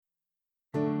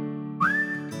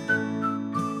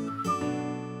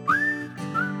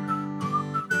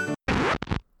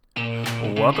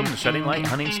Welcome to Shedding Light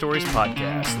Hunting Stories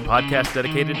Podcast, the podcast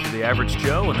dedicated to the average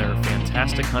Joe and their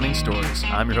fantastic hunting stories.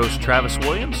 I'm your host, Travis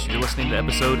Williams. You're listening to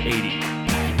episode 80.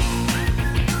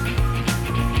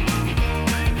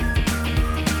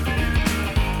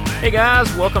 Hey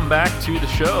guys, welcome back to the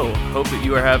show. Hope that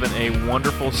you are having a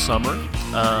wonderful summer.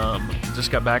 Just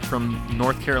got back from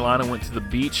North Carolina, went to the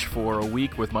beach for a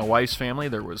week with my wife's family.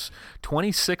 There was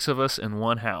 26 of us in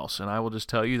one house, and I will just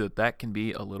tell you that can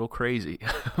be a little crazy.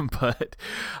 But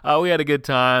we had a good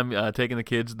time taking the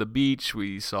kids to the beach.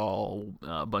 We saw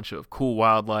a bunch of cool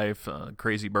wildlife,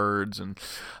 crazy birds, and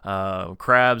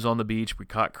crabs on the beach. We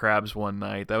caught crabs one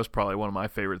night. That was probably one of my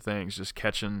favorite things, just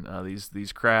catching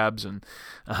these crabs. And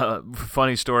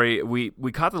funny story, we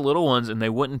caught the little ones, and they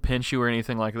wouldn't pinch you or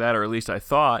anything like that, or at least I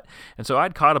thought. And so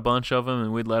I'd caught a bunch of them,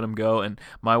 and we'd let them go. And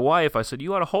my wife, I said,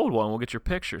 you ought to hold one. We'll get your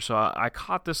picture. So I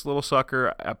caught this little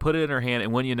sucker. I put it in her hand,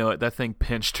 and when you know it, that thing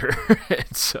pinched her.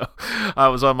 And so I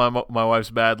was on my wife's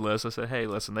bad list. I said, hey,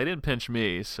 listen, they didn't pinch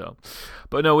me.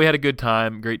 But no, we had a good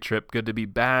time. Great trip. Good to be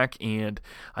back. And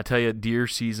I tell you, deer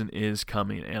season is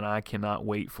coming, and I cannot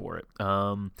wait for it.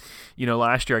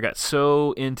 Last year I got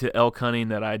so into elk hunting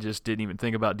that I just didn't even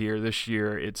think about deer. This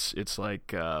year, it's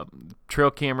like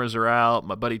trail cameras are out.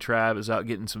 My buddy Trav is out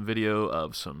getting some video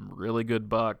of some really good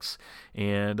bucks,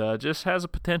 and just has a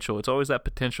potential. It's always that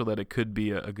potential that it could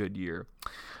be a good year.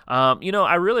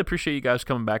 I really appreciate you guys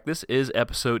coming back. This is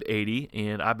episode 80,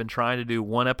 and I've been trying to do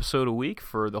one episode a week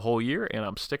for the whole year, and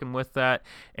I'm sticking with that,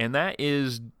 and that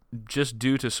is just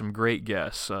due to some great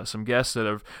guests, some guests that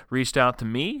have reached out to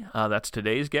me. That's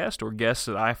today's guest, or guests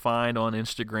that I find on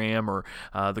Instagram or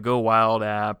the Go Wild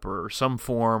app or some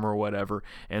forum or whatever.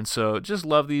 And so just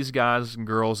love these guys and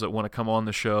girls that want to come on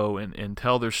the show and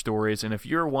tell their stories. And if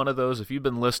you're one of those, if you've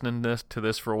been listening to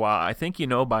this for a while, I think you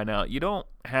know by now, you don't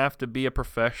have to be a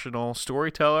professional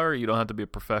storyteller. You don't have to be a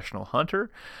professional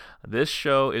hunter. This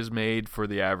show is made for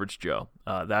the average Joe.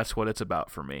 That's what it's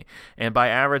about for me. And by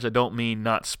average, I don't mean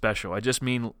not special. I just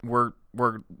mean we're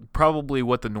probably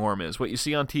what the norm is. What you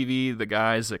see on TV, the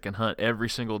guys that can hunt every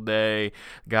single day,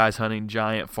 guys hunting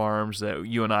giant farms that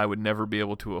you and I would never be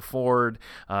able to afford,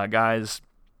 guys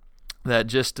that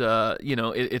just,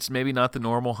 it's maybe not the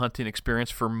normal hunting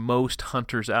experience for most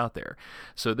hunters out there.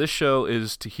 So this show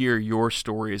is to hear your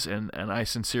stories, and I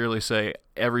sincerely say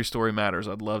every story matters.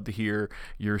 I'd love to hear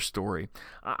your story.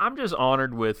 I'm just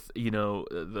honored with,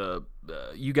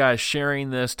 you guys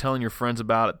sharing this, telling your friends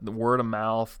about it, the word of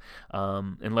mouth,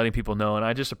 and letting people know, and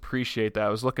I just appreciate that. I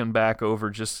was looking back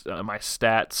over just my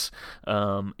stats,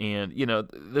 and,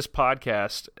 this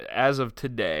podcast, as of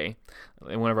today,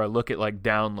 and whenever I look at like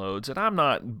downloads, and I'm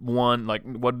not one like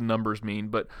what numbers mean,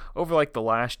 but over like the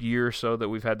last year or so that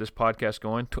we've had this podcast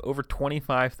going, to over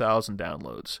 25,000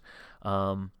 downloads.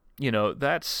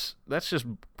 That's just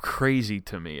crazy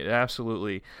to me. It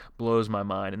absolutely blows my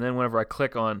mind. And then whenever I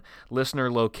click on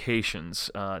listener locations,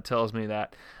 it tells me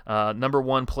that number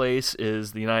one place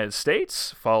is the United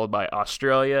States, followed by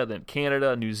Australia, then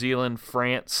Canada, New Zealand,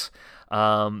 France.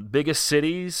 Biggest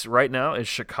cities right now is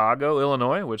Chicago,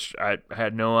 Illinois, which I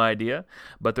had no idea,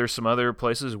 but there's some other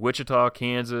places. Wichita,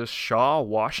 Kansas, Shaw,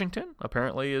 Washington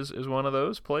apparently is one of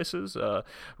those places.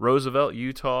 Roosevelt,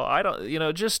 Utah.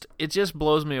 It just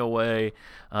blows me away.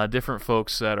 Different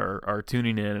folks that are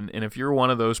tuning in, and if you're one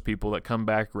of those people that come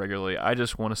back regularly, I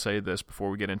just want to say this before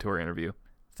we get into our interview.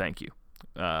 Thank you.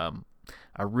 I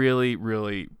really,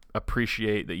 really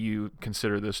appreciate that you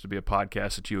consider this to be a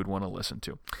podcast that you would want to listen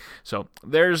to. So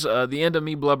there's the end of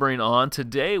me blubbering on.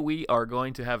 Today we are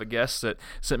going to have a guest that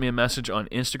sent me a message on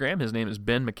Instagram. His name is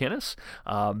Ben McInnes.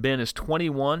 Ben is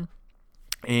 21.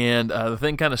 And the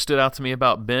thing kind of stood out to me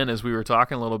about Ben as we were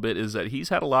talking a little bit is that he's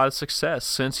had a lot of success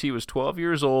since he was 12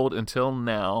 years old until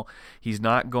now. He's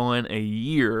not going a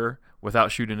year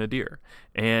without shooting a deer.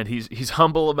 And he's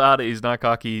humble about it. He's not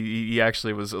cocky. He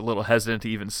actually was a little hesitant to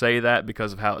even say that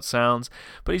because of how it sounds.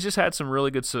 But he's just had some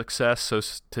really good success. So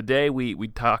today we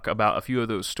talk about a few of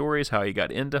those stories, how he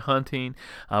got into hunting.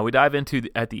 We dive into,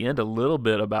 at the end, a little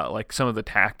bit about like some of the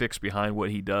tactics behind what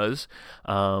he does.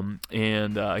 And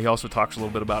he also talks a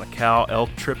little bit about a cow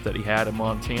elk trip that he had in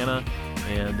Montana.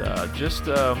 And just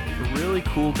a really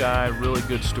cool guy, really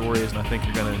good stories, and I think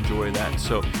you're going to enjoy that.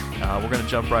 So we're going to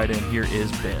jump right in. Here is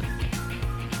Ben.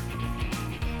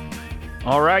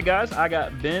 All right, guys, I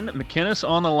got Ben McInnes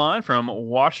on the line from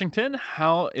Washington.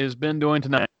 How is Ben doing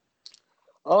tonight?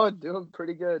 Oh, doing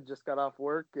pretty good. Just got off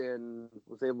work and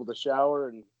was able to shower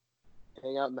and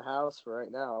hang out in the house for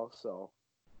right now. So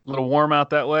a little warm out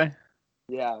that way?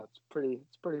 Yeah, it's pretty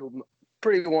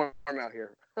warm out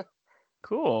here.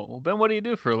 Cool. Well, Ben, what do you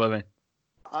do for a living?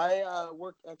 I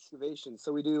work excavation,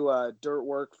 so we do dirt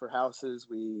work for houses.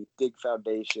 We dig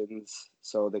foundations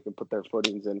so they can put their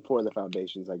footings in for the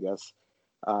foundations, I guess.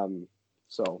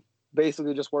 So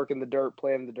basically, just working the dirt,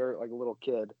 playing the dirt like a little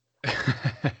kid.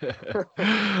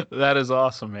 That is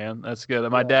awesome, man. That's good.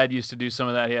 My dad used to do some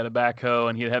of that. He had a backhoe,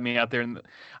 and he'd have me out there. And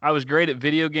I was great at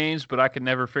video games, but I could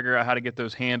never figure out how to get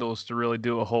those handles to really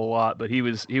do a whole lot. But he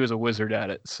was a wizard at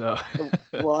it. So,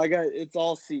 well, it's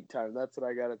all seat time. That's what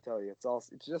I got to tell you.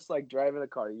 It's just like driving a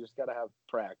car. You just got to have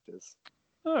practice.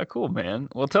 Oh, cool, man.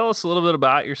 Well, tell us a little bit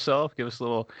about yourself. Give us a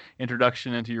little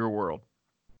introduction into your world.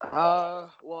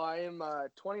 Well, I am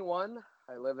 21.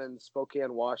 I live in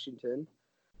Spokane, Washington.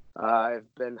 I've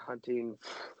been hunting,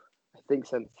 I think,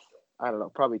 since, I don't know,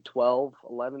 probably 12,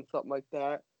 11, something like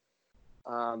that.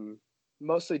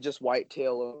 Mostly just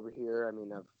whitetail over here. I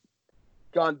mean, I've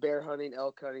gone bear hunting,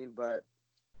 elk hunting, but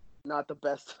not the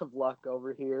best of luck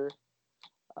over here.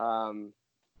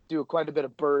 Do quite a bit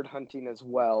of bird hunting as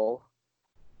well.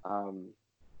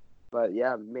 But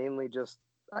yeah, mainly just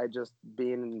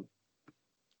being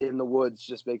in the woods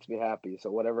just makes me happy. So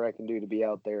whatever I can do to be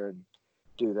out there and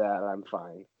do that, I'm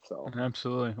fine. So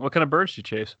absolutely. What kind of birds do you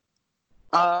chase?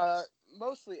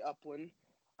 Mostly upland.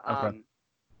 Okay.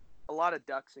 A lot of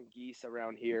ducks and geese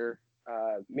around here.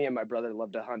 Me and my brother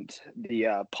love to hunt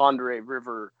the Pend Oreille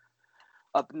River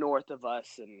up north of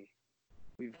us, and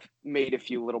we've made a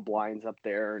few little blinds up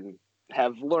there and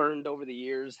have learned over the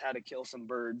years how to kill some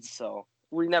birds. So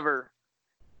we never,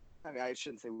 I mean, I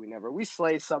shouldn't say we never, we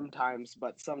slay sometimes,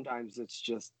 but sometimes it's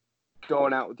just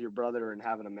going out with your brother and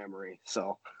having a memory.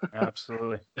 So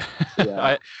absolutely.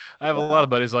 Yeah. I have a lot of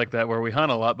buddies like that where we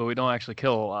hunt a lot, but we don't actually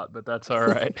kill a lot, but that's all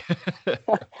right.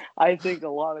 I think a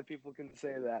lot of people can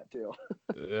say that too.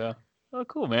 Yeah. Oh,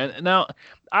 cool, man. Now,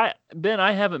 I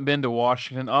haven't been to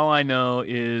Washington. All I know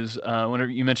is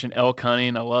whenever you mentioned elk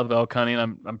hunting, I love elk hunting.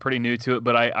 I'm pretty new to it,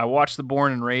 but I watch the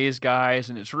Born and Raised guys,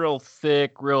 and it's real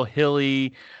thick, real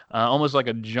hilly, almost like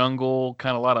a jungle,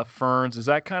 kind of a lot of ferns. Is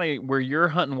that kind of where you're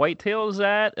hunting whitetails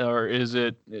at, or is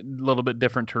it a little bit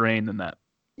different terrain than that?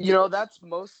 That's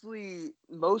mostly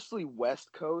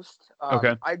West Coast.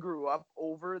 Okay. I grew up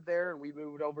over there, and we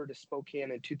moved over to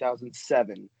Spokane in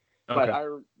 2007. But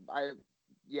Okay.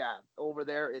 yeah, over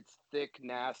there it's thick,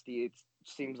 nasty. It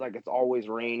seems like it's always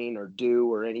raining or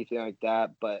dew or anything like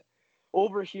that. But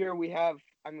over here we have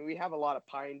a lot of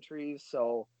pine trees,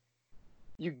 so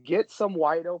you get some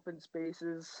wide open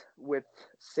spaces with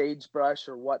sagebrush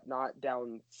or whatnot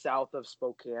down south of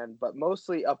Spokane, but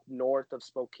mostly up north of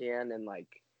Spokane and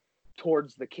like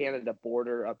towards the Canada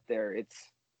border up there. It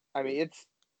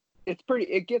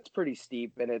gets pretty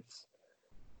steep, and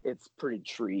it's pretty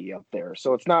tree up there.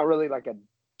 So it's not really like a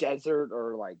desert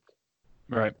or like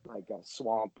Right. like a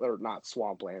swamp, or not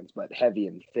swamplands, but heavy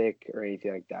and thick or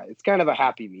anything like that. It's kind of a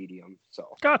happy medium.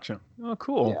 So Gotcha. Oh,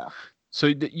 cool. yeah.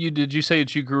 So did you say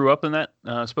that you grew up in that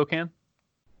Spokane?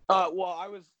 Well,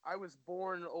 I was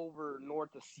born over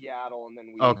north of Seattle, and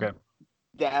then Okay.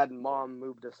 Dad and Mom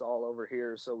moved us all over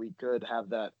here so we could have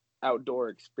that outdoor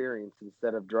experience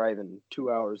instead of driving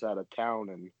 2 hours out of town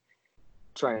and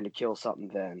trying to kill something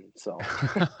then. So,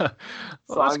 Well,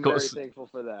 so that's I'm cool. very thankful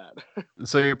for that.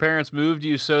 So your parents moved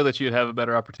you so that you'd have a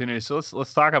better opportunity. So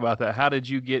let's talk about that. How did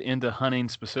you get into hunting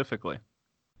specifically?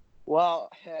 Well,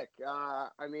 heck,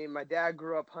 my dad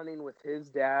grew up hunting with his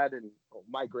dad and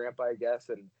my grandpa, I guess,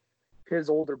 and his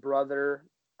older brother.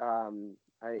 I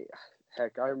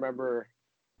remember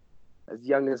as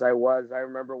young as I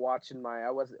remember watching I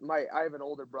have an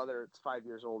older brother that's 5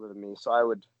 years older than me, so I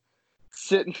would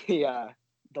sit in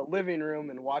the living room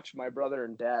and watch my brother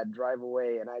and dad drive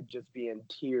away, and I'd just be in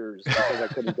tears because I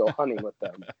couldn't go hunting with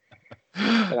them.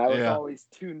 And I was always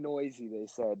too noisy, they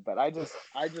said, but I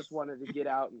just wanted to get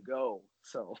out and go.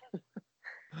 So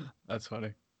that's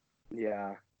funny.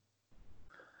 Yeah.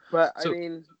 But So,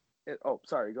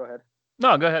 sorry, go ahead.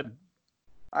 No, go ahead.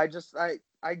 I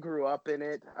grew up in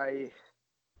it. I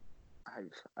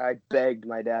begged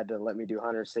my dad to let me do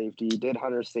hunter safety. Did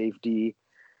hunter safety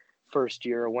first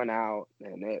year, went out,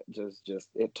 and it just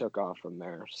it took off from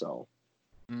there. So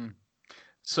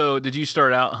So did you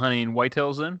start out hunting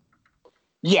whitetails then?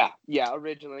 Yeah,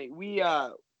 originally we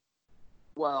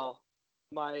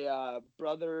my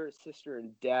brother, sister,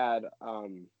 and dad,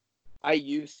 I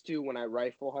used to when I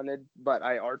rifle hunted, but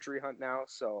I archery hunt now,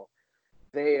 so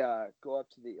they go up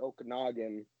to the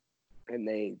Okanagan,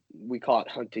 and we call it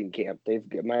hunting camp.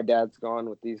 My dad's gone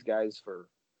with these guys for,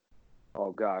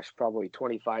 oh gosh, probably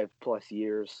 25 plus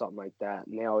years, something like that,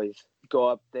 and they always go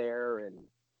up there and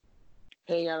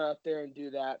hang out up there and do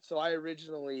that. So I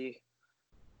originally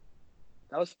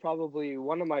that was probably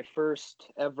one of my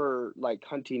first ever like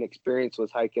hunting experience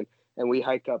was hiking, and we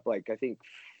hike up like I think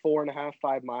 4.5,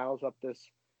 5 miles up this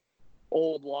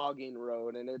old logging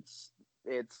road, and it's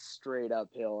straight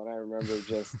uphill. And I remember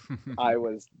just I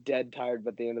was dead tired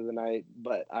by the end of the night,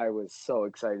 but I was so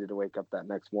excited to wake up that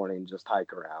next morning and just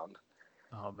hike around.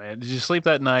 Oh man, did you sleep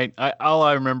that night? All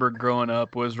I remember growing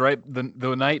up was right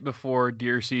the night before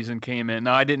deer season came in.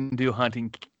 Now I didn't do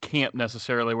hunting camp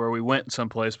necessarily where we went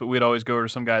someplace, but we'd always go to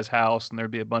some guy's house and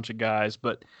there'd be a bunch of guys.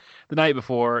 But the night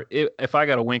before, if I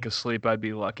got a wink of sleep, I'd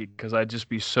be lucky because I'd just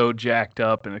be so jacked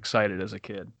up and excited as a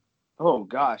kid. Oh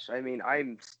gosh, I mean, I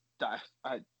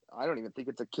don't even think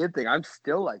it's a kid thing. I'm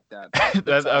still like that.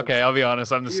 That's okay. I'll be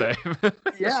honest. I'm the same.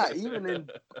 Yeah,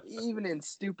 even in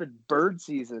stupid bird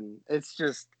season, it's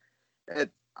just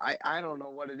I don't know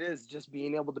what it is. Just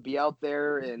being able to be out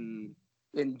there and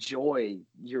enjoy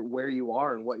where you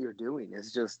are and what you're doing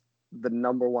is just the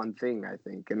number one thing, I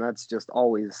think, and that's just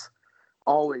always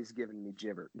giving me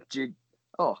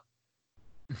oh,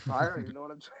 I don't even know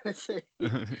what I'm trying to say.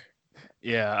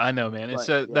 Yeah, I know, man. It's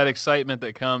But, that excitement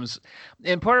that comes,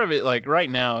 and part of it, like right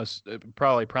now, is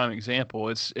probably a prime example.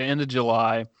 It's end of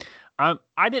July.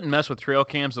 I didn't mess with trail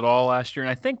cams at all last year,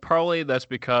 and I think partly that's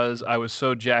because I was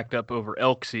so jacked up over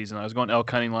elk season. I was going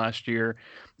elk hunting last year,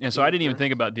 and so I didn't even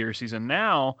think about deer season.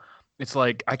 Now it's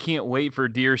like I can't wait for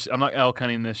deer. I'm not elk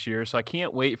hunting this year, so I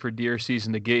can't wait for deer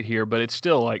season to get here. But it's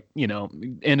still like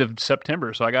end of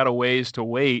September, so I got a ways to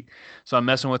wait. So I'm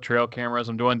messing with trail cameras.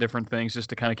 I'm doing different things just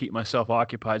to kind of keep myself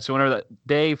occupied. So whenever that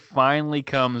day finally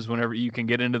comes, whenever you can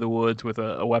get into the woods with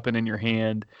a weapon in your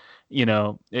hand,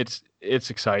 it's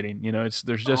exciting. There's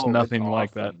just nothing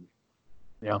like that.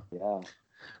 Yeah. Yeah.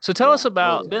 So tell us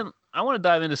about yeah. Ben. I want to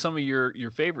dive into some of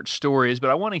your favorite stories, but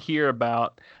I want to hear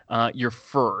about your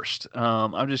first.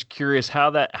 I'm just curious how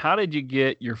did you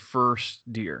get your first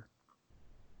deer?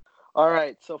 All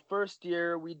right. So first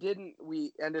year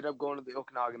we ended up going to the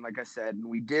Okanagan, like I said, and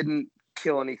we didn't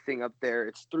kill anything up there.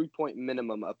 It's 3-point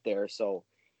minimum up there. So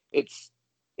it's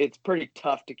pretty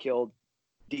tough to kill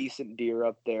decent deer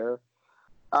up there.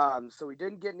 So we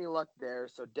didn't get any luck there.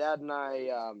 So Dad and I,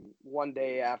 one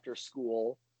day after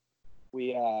school,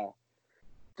 we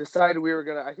decided we were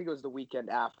gonna. I think it was the weekend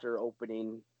after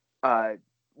opening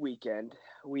weekend.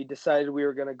 We decided we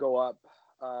were gonna go up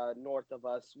north of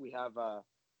us. We have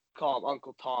call him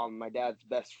Uncle Tom, my dad's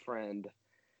best friend.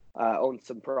 Owns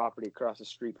some property across the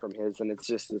street from his, and it's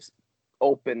just this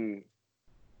open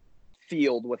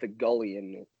field with a gully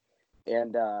in it,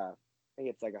 and I think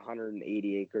it's like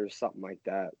 180 acres, something like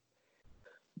that.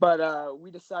 But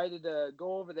we decided to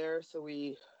go over there, so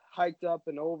we hiked up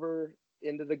and over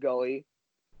into the gully,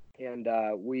 and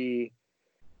we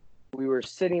were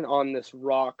sitting on this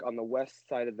rock on the west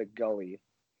side of the gully,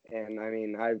 and I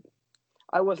mean,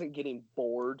 I wasn't getting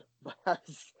bored, but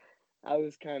I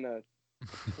was kind of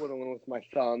twiddling with my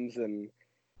thumbs and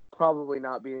probably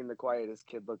not being the quietest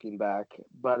kid looking back.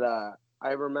 But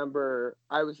I remember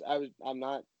I'm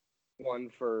not one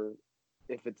for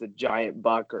if it's a giant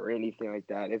buck or anything like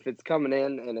that. If it's coming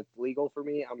in and it's legal for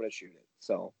me, I'm gonna shoot it.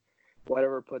 So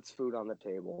whatever puts food on the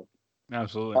table.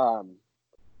 Absolutely.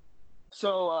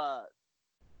 So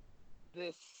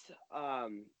this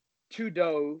two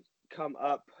doe come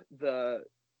up the,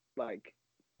 like,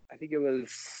 I think it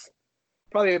was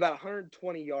probably about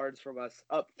 120 yards from us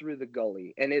up through the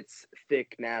gully, and it's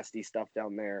thick, nasty stuff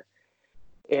down there.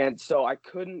 And so I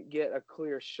couldn't get a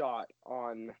clear shot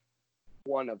on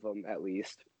one of them at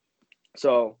least.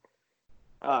 So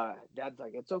Dad's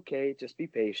like, it's okay, just be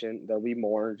patient. There'll be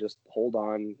more. Just hold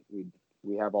on.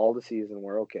 We have all the season.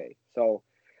 We're okay. So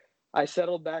I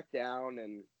settled back down,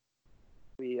 and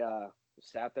we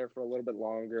sat there for a little bit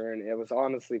longer, and it was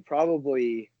honestly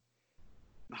probably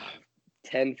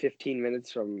 10-15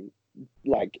 minutes from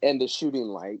like end of shooting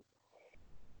light.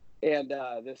 And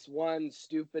this one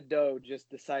stupid doe just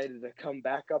decided to come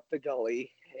back up the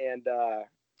gully, and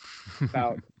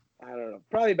about, I don't know,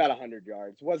 probably about 100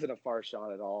 yards. Wasn't a far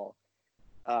shot at all.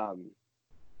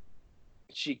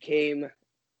 She came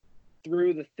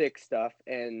through the thick stuff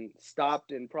and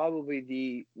stopped in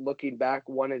probably looking back,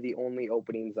 one of the only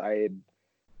openings I had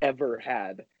ever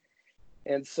had.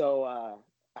 And so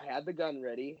I had the gun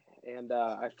ready, and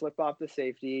I flip off the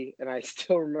safety, and I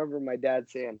still remember my dad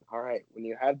saying, all right, when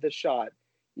you have the shot,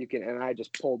 you can, and I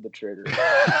just pulled the trigger.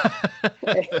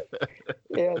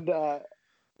 and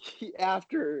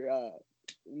after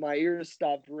my ears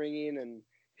stopped ringing and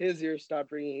his ears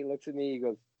stopped ringing, he looks at me, he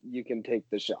goes, you can take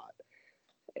the shot.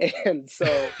 And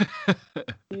so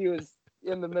he was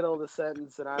in the middle of the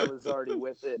sentence, and I was already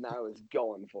with it, and I was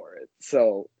going for it.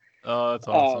 So oh, that's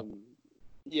awesome.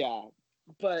 yeah,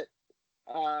 but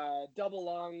Double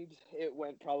lunged. It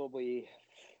went probably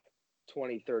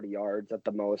 20, 30 yards at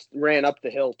the most. Ran up the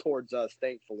hill towards us,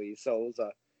 thankfully, so it was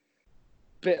a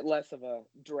bit less of a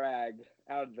drag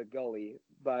out of the gully.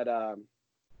 But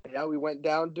yeah, we went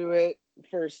down to it.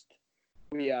 First,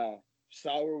 we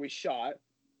saw where we shot.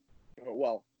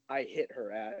 Well, I hit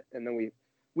her at, and then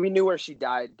we knew where she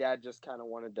died. Dad just kind of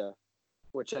wanted to,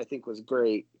 which I think was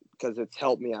great because it's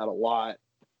helped me out a lot.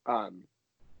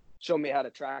 Show me how to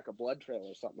track a blood trail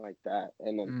or something like that,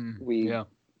 and then we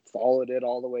followed it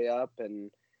all the way up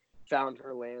and found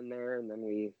her laying there, and then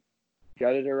we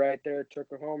gutted her right there, took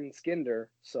her home, and skinned her.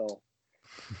 So,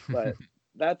 but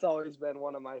that's always been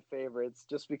one of my favorites,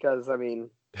 just because I mean,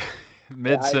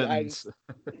 mid-sentence.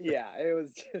 It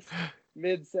was just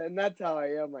mid-sentence. That's how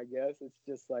I am, I guess. It's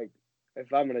just like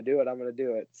if I'm gonna do it, I'm gonna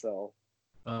do it. So.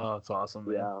 Oh, that's awesome,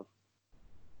 man. Yeah.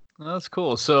 That's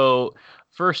cool. So,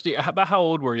 first, about how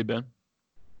old were you, Ben?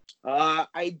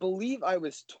 I believe I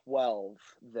was 12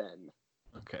 then.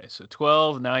 Okay, so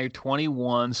 12, now you're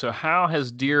 21. So how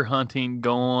has deer hunting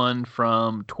gone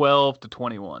from 12 to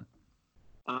 21?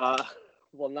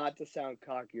 Well, not to sound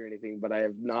cocky or anything, but I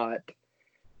have not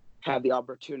had the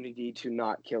opportunity to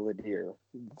not kill a deer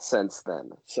since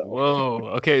then. So. Whoa.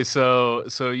 Okay, so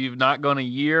you've not gone a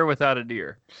year without a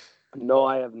deer? No,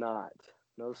 I have not.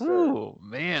 No, sir. Oh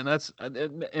man, that's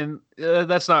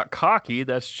that's not cocky.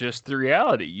 That's just the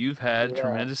reality. You've had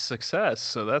tremendous success,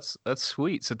 so that's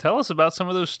sweet. So tell us about some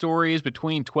of those stories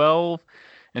between 12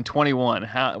 and 21.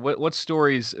 What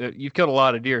stories? You've killed a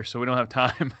lot of deer, so we don't have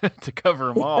time to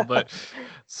cover them all. But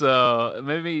so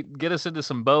maybe get us into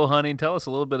some bow hunting. Tell us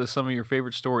a little bit of some of your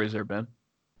favorite stories there, Ben.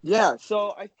 Yeah.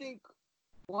 So I think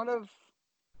one of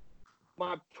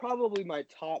probably my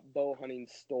top bow hunting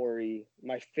story,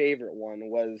 my favorite one,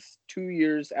 was 2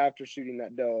 years after shooting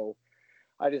that doe.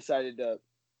 I decided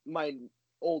my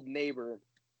old neighbor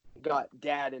got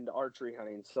Dad into archery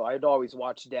hunting, so I'd always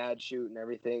watch Dad shoot and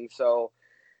everything. So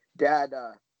Dad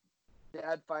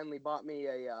finally bought me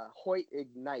a Hoyt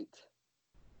Ignite,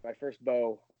 my first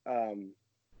bow. And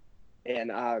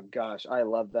gosh, I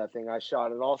love that thing. I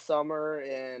shot it all summer,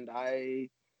 and I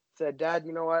said, Dad,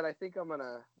 you know what? I think I'm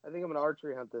gonna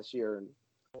archery hunt this year. And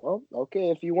well, okay,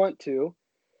 if you want to.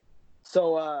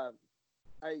 So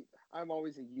I'm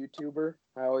always a YouTuber.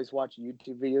 I always watch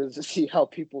YouTube videos to see how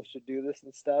people should do this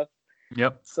and stuff.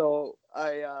 Yep. So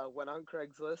I went on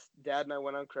Craigslist. Dad and I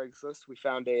went on Craigslist. We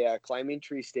found a climbing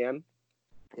tree stand,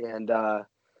 and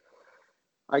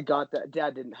I got that.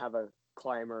 Dad didn't have a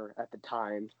climber at the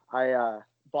time. I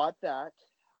bought that.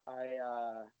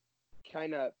 I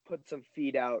kind of put some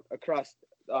feed out across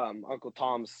Uncle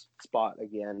Tom's spot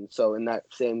again. So in that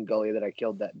same gully that I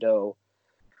killed that doe.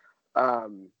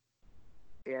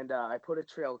 And I put a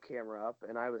trail camera up,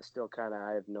 and I was still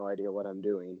I have no idea what I'm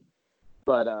doing.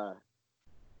 But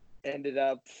ended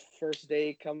up, first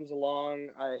day comes along,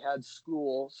 I had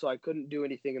school, so I couldn't do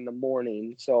anything in the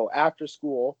morning. So after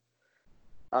school,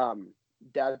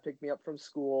 Dad picked me up from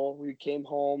school. We came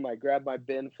home. I grabbed my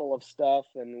bin full of stuff,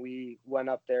 and we went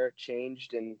up there,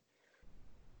 changed, and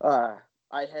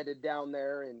I headed down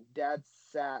there, and Dad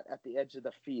sat at the edge of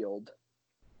the field.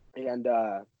 And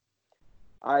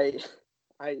I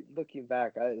looking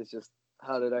back, it's just,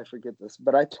 how did I forget this?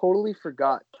 But I totally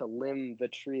forgot to limb the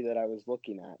tree that I was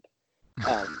looking at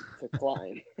to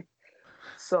climb.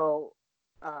 So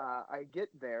I get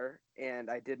there, and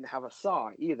I didn't have a saw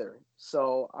either.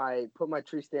 So I put my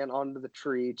tree stand onto the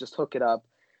tree, just hook it up,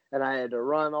 and I had to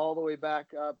run all the way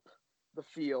back up the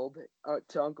field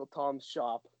to Uncle Tom's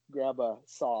shop, grab a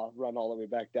saw, run all the way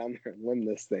back down there and limb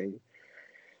this thing.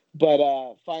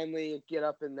 But finally get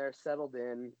up in there, settled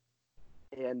in,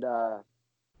 and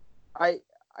I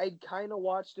kind of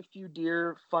watched a few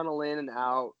deer funnel in and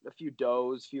out, a few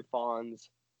does, a few fawns,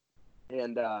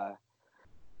 and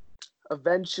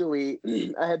eventually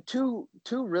I had two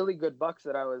really good bucks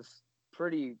that I was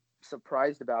pretty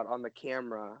surprised about on the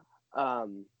camera.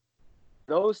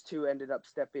 Those two ended up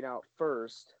stepping out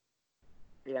first,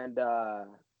 and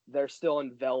they're still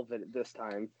in velvet at this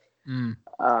time. And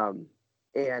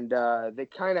they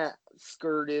kind of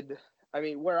skirted. I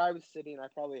mean, where I was sitting, I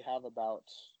probably have about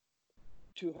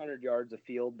 200 yards of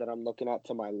field that I'm looking at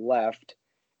to my left,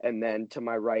 and then to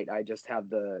my right, I just have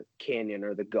the canyon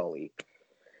or the gully.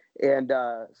 And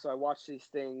so I watched these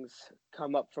things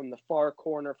come up from the far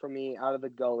corner from me, out of the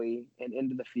gully and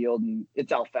into the field, and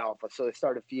it's alfalfa. So they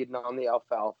started feeding on the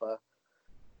alfalfa,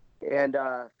 and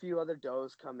a few other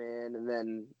does come in, and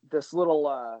then this little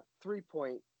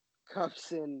 3-point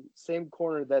comes in, same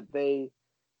corner that the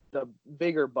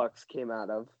bigger bucks came out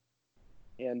of,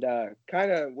 and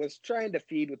kind of was trying to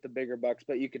feed with the bigger bucks,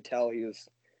 but you could tell he was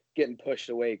getting pushed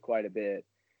away quite a bit.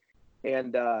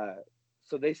 And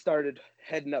so they started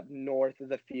heading up north of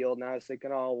the field, and I was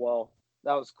thinking, oh, well,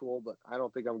 that was cool, but I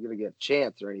don't think I'm going to get a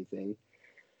chance or anything.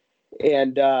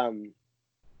 And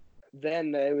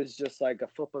then it was just like a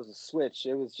flip of a switch.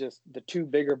 It was just the two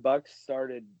bigger bucks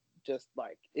started just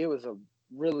like, it was a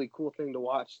really cool thing to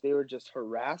watch. They were just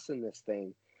harassing this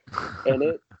thing,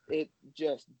 and it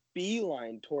just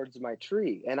beeline towards my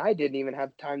tree, and I didn't even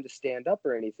have time to stand up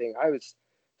or anything. I was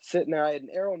sitting there. I had an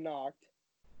arrow nocked,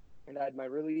 and I had my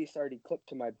release already clipped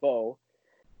to my bow,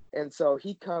 and so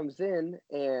he comes in,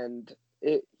 and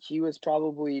he was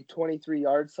probably 23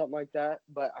 yards, something like that.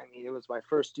 But I mean, it was my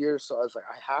first year, so I was like,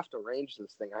 I have to range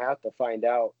this thing. I have to find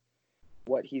out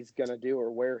what he's gonna do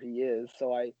or where he is.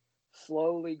 So I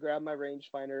slowly grabbed my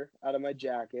rangefinder out of my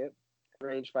jacket,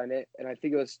 rangefind it, and I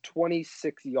think it was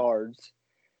 26 yards.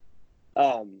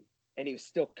 And he was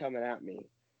still coming at me.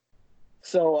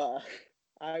 So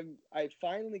I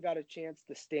finally got a chance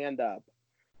to stand up,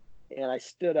 and I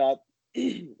stood up.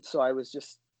 So I was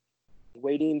just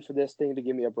waiting for this thing to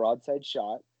give me a broadside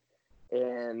shot,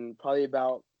 and probably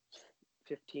about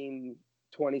 15,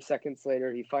 20 seconds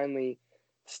later, he finally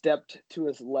stepped to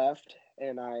his left,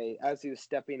 and as he was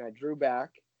stepping, I drew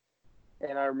back,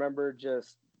 and I remember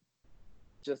just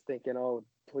thinking, oh,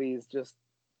 please just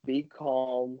be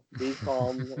calm,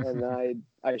 and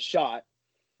I shot,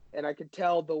 and I could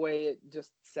tell the way it just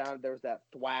sounded. There was that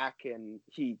thwack, and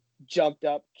he jumped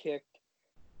up, kicked,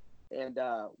 and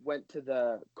went to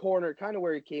the corner, kind of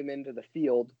where he came into the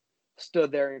field,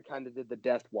 stood there and kind of did the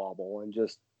death wobble and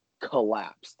just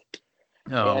collapsed.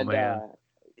 Oh, man.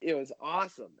 It was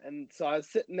awesome. And so I was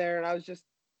sitting there, and I was just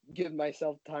giving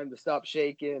myself time to stop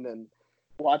shaking and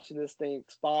watching this thing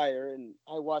expire. And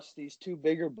I watched these two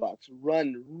bigger bucks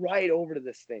run right over to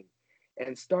this thing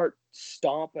and start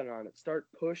stomping on it, start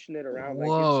pushing it around.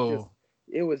 Whoa.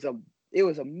 It was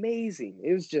amazing.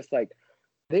 It was just like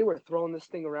they were throwing this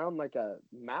thing around like a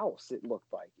mouse. It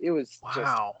looked like it was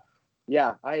Wow.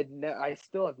 Yeah, I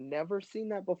still have never seen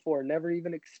that before. Never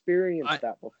even experienced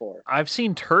that before. I've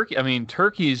seen turkey. I mean,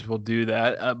 turkeys will do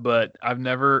that, but I've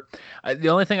never. The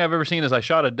only thing I've ever seen is I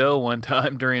shot a doe one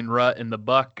time during rut, and the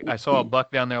buck. I saw a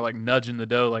buck down there like nudging the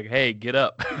doe, like, "Hey, get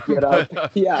up!" Get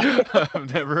up. Yeah. I've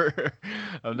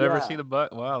never seen a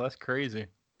buck. Wow, that's crazy.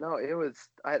 No, it was.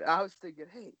 I was thinking,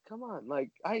 hey, come on,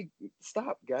 like,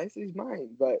 stop, guys, he's mine.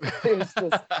 But it was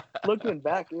just looking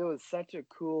back, it was such a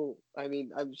cool. I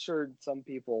mean, I'm sure some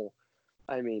people.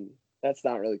 I mean, that's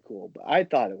not really cool, but I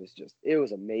thought it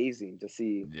was amazing to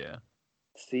see. Yeah.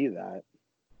 See that.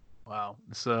 Wow.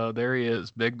 So there he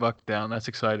is, big buck down. That's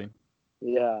exciting.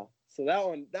 Yeah. So that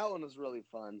one was really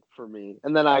fun for me.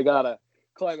 And then I gotta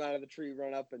climb out of the tree,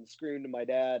 run up, and scream to my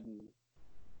dad, and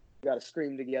got to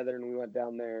scream together, and we went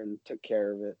down there and took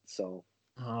care of it. So.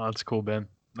 Oh, that's cool, Ben.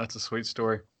 That's a sweet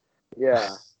story.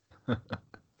 Yeah.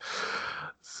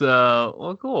 So,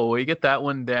 well, cool. Well, you get that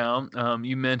one down.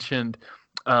 You mentioned,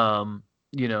 that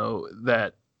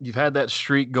you've had that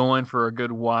streak going for a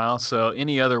good while. So,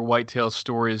 any other whitetail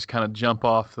stories kind of jump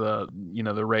off the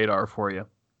radar for you?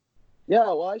 Yeah.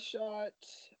 Well, I shot.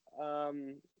 What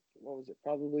was it?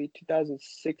 Probably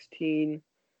 2016.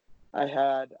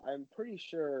 I'm pretty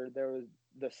sure there was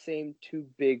the same two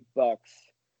big bucks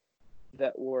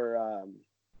that were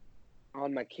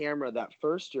on my camera that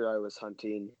first year I was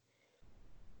hunting.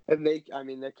 And they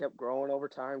kept growing over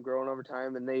time,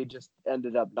 and they just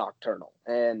ended up nocturnal.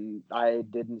 And I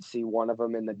didn't see one of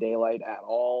them in the daylight at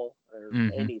all or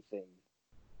anything.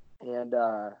 And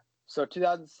so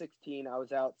 2016, I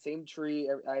was out, same tree.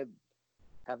 I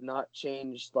have not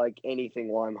changed like anything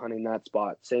while I'm hunting that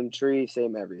spot. Same tree,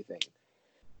 same everything.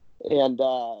 And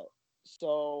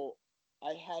so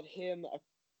I had him a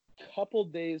couple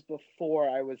days before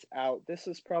I was out. This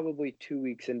was probably 2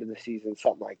 weeks into the season,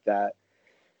 something like that.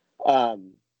 A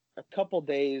couple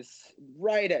days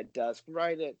right at dusk,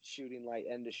 right at shooting light,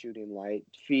 end of shooting light,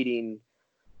 feeding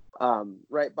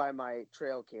right by my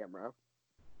trail camera.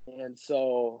 And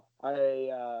so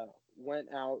I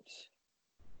went out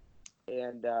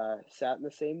and sat in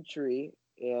the same tree,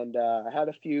 and I had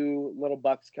a few little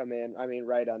bucks come in,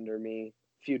 right under me,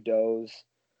 a few does,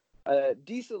 a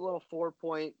decent little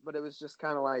 4-point, but it was just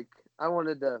kind of like,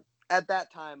 at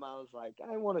that time I was like,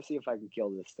 I want to see if I can kill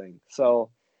this thing. So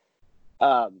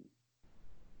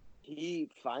he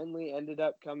finally ended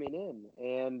up coming in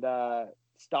and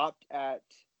stopped at,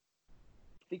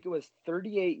 I think it was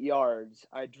 38 yards.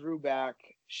 I drew back,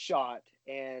 shot,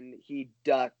 and he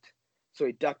ducked. So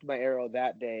he ducked my arrow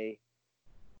that day.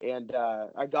 And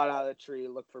I got out of the tree,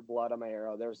 looked for blood on my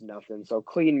arrow. There was nothing. So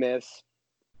clean miss.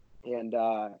 And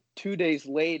 2 days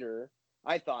later,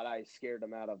 I thought I scared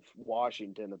him out of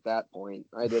Washington at that point.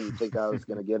 I didn't think I was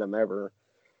going to get him ever.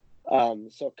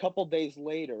 So a couple days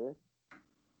later,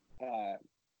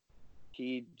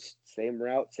 he same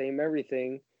route, same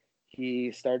everything.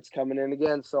 He starts coming in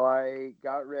again. So I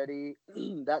got ready.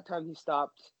 That time he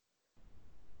stopped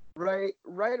right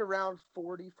around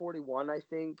 40, 41, I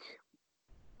think.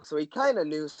 So he kind of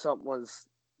knew something was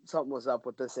up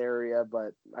with this area,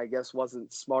 but I guess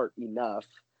wasn't smart enough.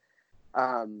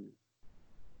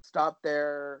 Stopped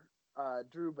there,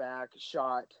 drew back,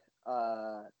 shot,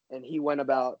 and he went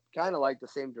about kind of like the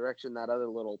same direction that other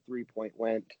little 3-point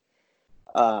went,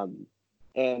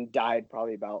 and died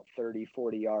probably about 30,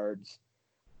 40 yards.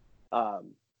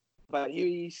 But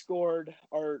he scored.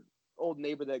 Our old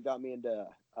neighbor that got me into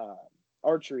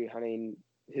archery hunting,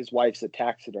 his wife's a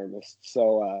taxidermist,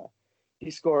 so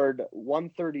he scored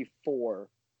 134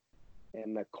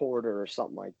 in the quarter or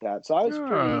something like that. So I was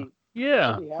pretty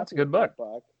happy that's a good buck.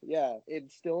 Yeah,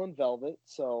 it's still in velvet,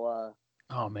 so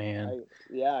oh man,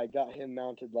 I got him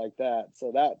mounted like that.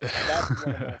 So that's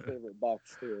one of my favorite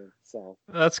bucks too. So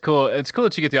that's cool. It's cool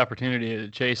that you get the opportunity to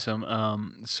chase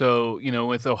them. So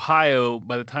with Ohio,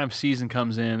 by the time season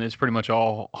comes in, it's pretty much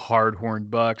all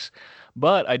hard-horned bucks.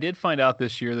 But I did find out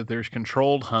this year that there's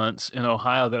controlled hunts in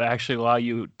Ohio that actually allow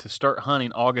you to start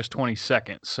hunting August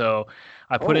 22nd. So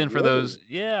I put in for those.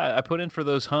 Yeah, I put in for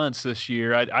those hunts this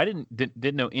year. I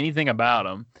didn't know anything about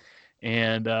them.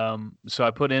 And so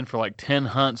I put in for like 10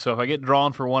 hunts. So if I get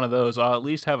drawn for one of those, I'll at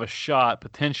least have a shot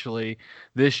potentially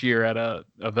this year at a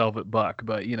velvet buck.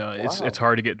 But it's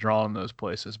hard to get drawn in those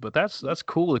places. But that's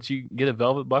cool that you get a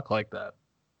velvet buck like that.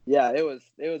 Yeah, it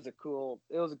was a cool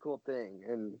thing,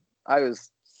 and I was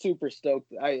super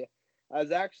stoked. I was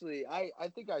actually I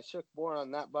think I shook more on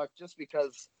that buck just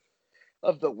because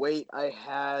of the weight I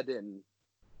had and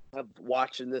of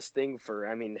watching this thing for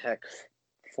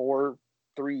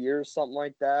 3 years, something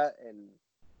like that, and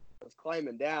I was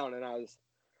climbing down, and I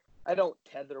don't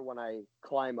tether when I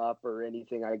climb up or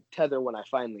anything. I tether when I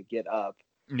finally get up.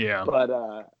 Yeah. But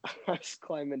I was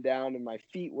climbing down, and my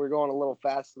feet were going a little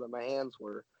faster than my hands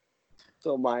were.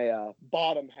 So my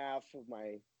bottom half of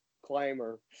my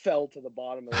climber fell to the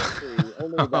bottom of the tree,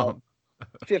 only about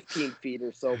 15 feet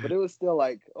or so. But it was still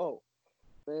like, oh,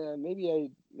 man, maybe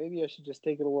I should just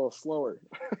take it a little slower.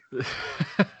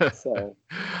 So,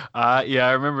 yeah,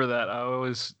 I remember that.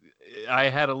 I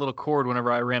had a little cord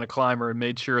whenever I ran a climber and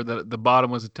made sure that the bottom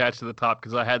was attached to the top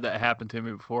because I had that happen to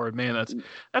me before. And man,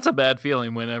 that's a bad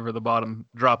feeling whenever the bottom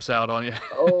drops out on you.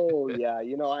 Oh yeah,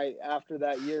 after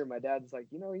that year, my dad's like,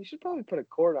 you should probably put a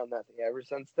cord on that thing. Ever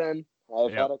since then,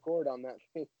 I've had a cord on that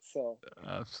thing. So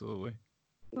absolutely,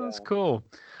 yeah. That's cool.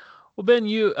 Well, Ben,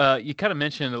 you kind of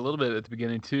mentioned a little bit at the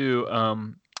beginning too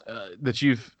that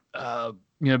you've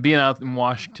being out in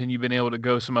Washington, you've been able to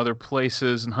go some other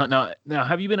places and hunt. Now,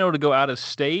 have you been able to go out of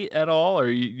state at all, or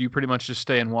you pretty much just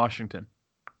stay in Washington?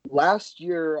 Last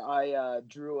year, I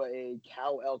drew a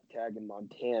cow elk tag in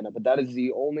Montana, but that is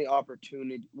the only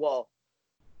opportunity. Well,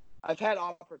 I've had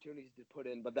opportunities to put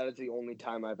in, but that is the only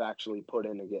time I've actually put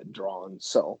in and get drawn.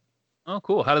 So. Oh,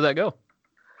 cool. How did that go?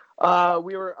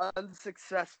 We were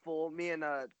unsuccessful. Me and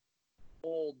a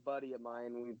old buddy of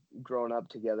mine, we've grown up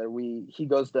together. He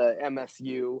goes to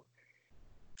MSU,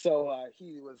 so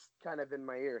he was kind of in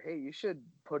my ear. Hey, you should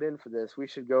put in for this. We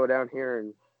should go down here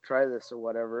and try this or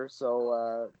whatever.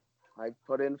 So I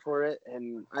put in for it,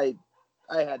 and I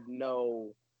had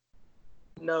not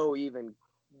even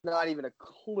a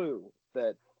clue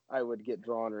that I would get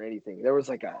drawn or anything. There was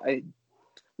like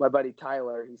my buddy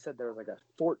Tyler, he said there was like a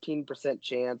 14%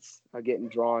 chance of getting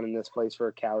drawn in this place for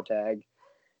a cow tag.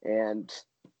 And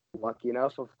lucky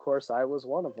enough, of course, I was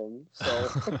one of them. So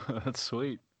that's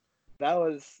sweet. That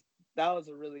was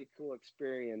a really cool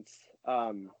experience.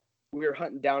 We were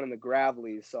hunting down in the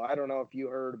Gravelies, so I don't know if you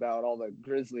heard about all the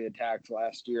grizzly attacks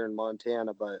last year in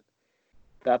Montana, but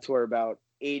that's where about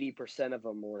 80% of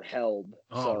them were held.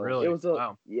 Oh, so really? It was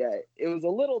it was a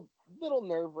little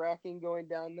nerve-wracking going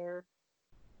down there,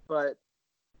 but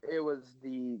it was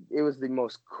the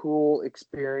most cool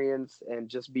experience, and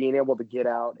just being able to get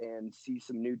out and see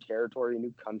some new territory,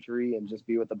 new country, and just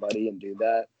be with a buddy and do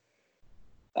that.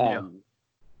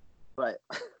 But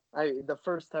the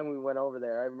first time we went over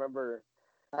there, I remember,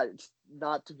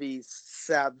 not to be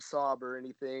sob or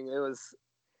anything, there's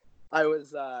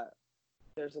a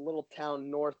little town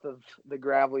north of the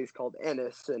Gravelies called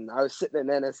Ennis, and I was sitting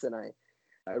in Ennis, and I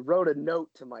wrote a note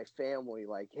to my family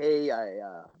like, hey,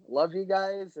 I love you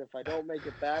guys. If I don't make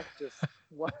it back, just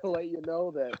want to let you know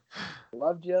that I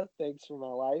loved you. Thanks for my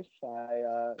life.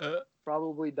 I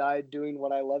probably died doing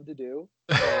what I love to do.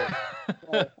 So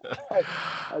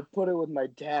I put it with my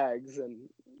tags, and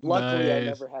luckily I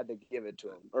Nice. never had to give it to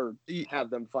them or have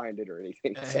them find it or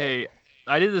anything. So. Hey,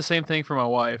 I did the same thing for my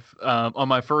wife on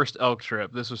my first elk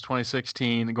trip. This was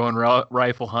 2016, going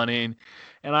rifle hunting,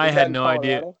 and I Was that had in no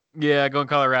idea. Colorado? Yeah, going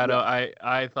Colorado. Yeah.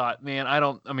 I thought, man,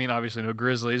 I mean, obviously no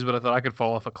grizzlies, but I thought I could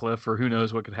fall off a cliff or who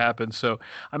knows what could happen. So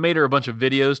I made her a bunch of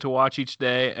videos to watch each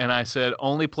day, and I said,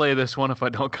 only play this one if I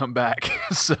don't come back.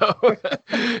 So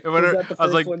and Was whenever, that the I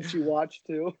was first like, one she watched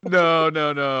too? no,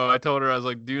 no, no. I told her I was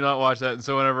like, do not watch that. And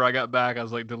so whenever I got back, I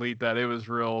was like, delete that. It was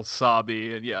real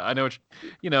sobby. And yeah, I know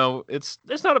it's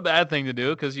not a bad thing to do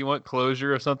because you want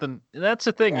closure of something. And that's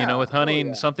the thing, Yeah. with Oh hunting,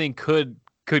 yeah. something could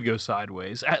go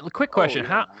sideways. Quick Oh question: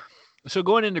 yeah. so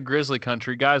going into grizzly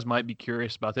country, guys might be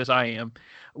curious about this. I am.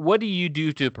 What do you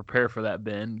do to prepare for that,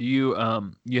 Ben? Do you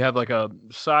have like a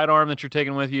sidearm that you're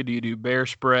taking with you? Do you do bear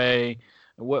spray?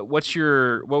 What was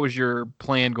your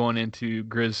plan going into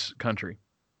grizz country?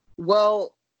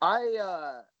 Well,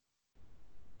 I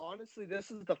honestly,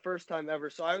 this is the first time ever.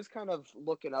 So I was kind of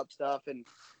looking up stuff, and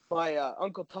my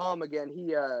Uncle Tom again.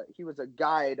 He was a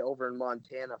guide over in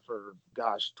Montana for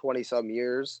 20 some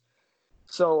years.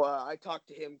 So I talked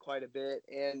to him quite a bit,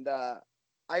 and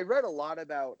I read a lot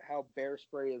about how bear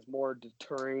spray is more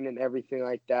deterring and everything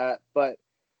like that. But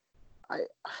I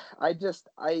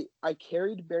I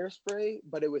carried bear spray,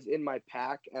 but it was in my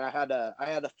pack, and I had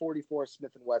a 44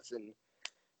 Smith and Wesson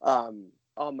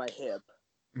on my hip.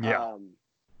 Yeah. Um,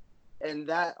 and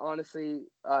that honestly,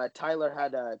 Tyler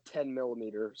had a 10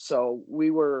 millimeter. So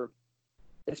we were,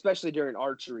 especially during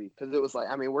archery, because it was like,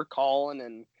 I mean, we're calling,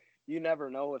 and you never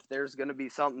know if there's going to be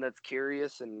something that's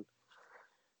curious and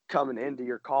coming into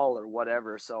your call or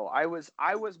whatever. So I was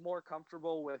more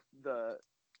comfortable with the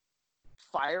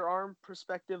firearm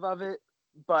perspective of it,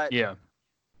 but Yeah.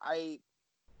 I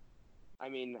I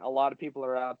mean, a lot of people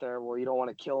are out there, well, you don't want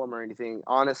to kill them or anything.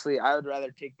 Honestly, I would rather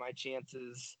take my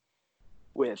chances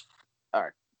with a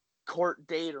court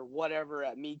date or whatever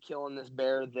at me killing this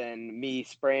bear than me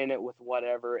spraying it with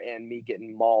whatever and me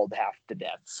getting mauled half to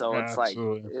death. So it's like,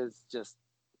 Absolutely.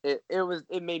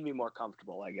 it made me more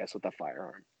comfortable, I guess, with a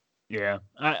firearm. Yeah,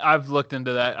 I've looked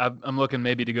into that. I'm looking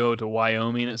maybe to go to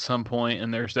Wyoming at some point,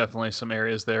 and there's definitely some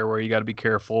areas there where you got to be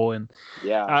careful. And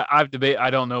Yeah. I've debate. I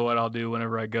don't know what I'll do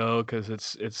whenever I go because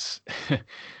it's.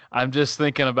 I'm just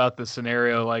thinking about the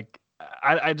scenario. Like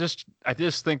I just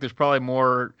think there's probably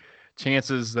more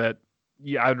chances that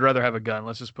yeah, I'd rather have a gun.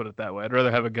 Let's just put it that way. I'd rather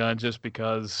have a gun just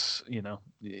because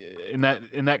in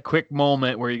that quick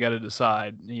moment where you got to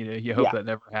decide, you hope Yeah. that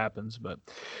never happens. But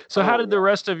so Oh, yeah.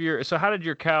 how did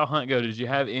your cow hunt go? Did you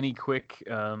have any quick,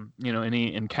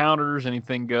 any encounters,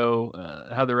 anything go?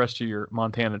 How'd the rest of your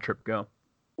Montana trip go?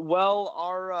 Well,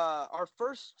 our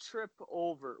first trip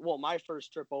over, well, my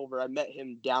first trip over, I met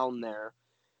him down there.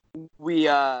 We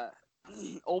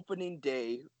opening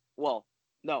day, well,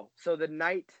 no. So the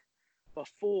night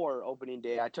before opening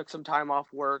day, I took some time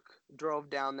off work, drove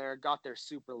down there, got there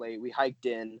super late. We hiked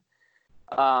in.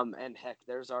 And heck,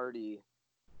 there's already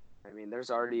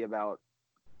about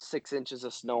 6 inches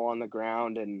of snow on the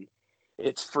ground, and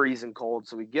it's freezing cold.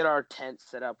 So we get our tent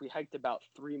set up. We hiked about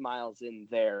 3 miles in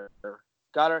there,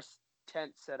 got our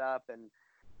tent set up, and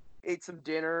ate some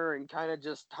dinner and kind of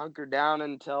just hunkered down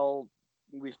until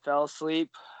we fell asleep.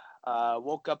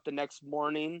 Woke up the next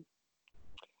morning,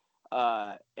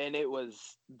 and it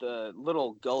was the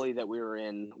little gully that we were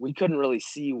in. We couldn't really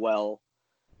see well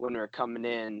when we were coming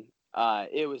in.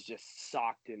 It was just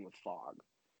socked in with fog.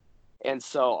 And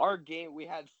so we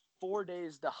had 4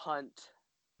 days to hunt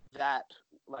that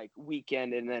like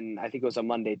weekend, and then I think it was a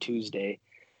Monday, Tuesday.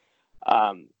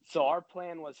 So our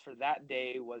plan was for that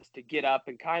day was to get up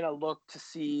and kind of look to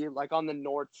see like on the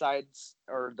north sides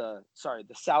or the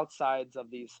south sides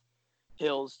of these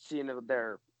hills, seeing if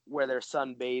where they're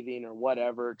sunbathing or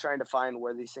whatever, trying to find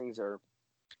where these things are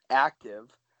active.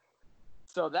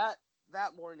 So that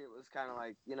morning it was kind of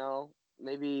like,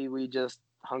 maybe we just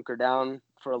hunker down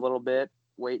for a little bit,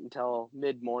 wait until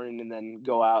mid morning, and then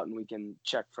go out and we can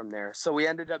check from there. So we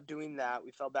ended up doing that. We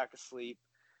fell back asleep,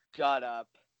 got up,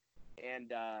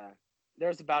 and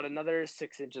there's about another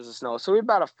 6 inches of snow. So we had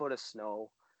about a foot of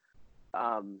snow.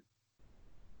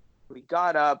 We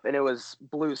got up and it was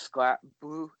blue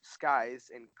skies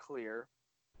and clear.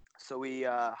 So we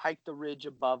hiked the ridge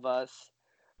above us,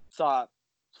 saw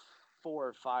 4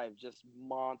 or 5 just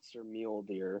monster mule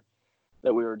deer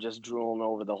that we were just drooling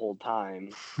over the whole time.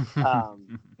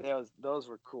 Those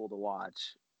were cool to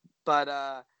watch.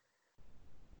 But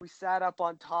we sat up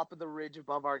on top of the ridge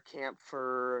above our camp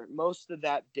for most of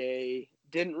that day.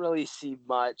 Didn't really see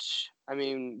much. I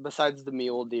mean, besides the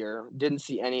mule deer, didn't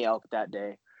see any elk that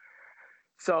day.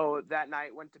 So that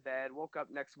night, went to bed, woke up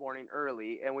next morning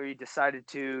early, and we decided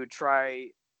to try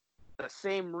the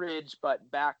same ridge, but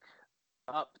back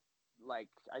up, like,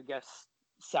 I guess,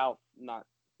 south, not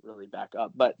really back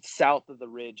up, but south of the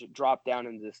ridge. It dropped down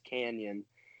into this canyon,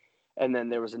 and then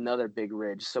there was another big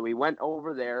ridge. So we went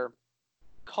over there,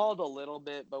 called a little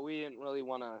bit, but we didn't really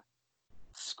want to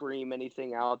scream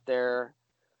anything out there.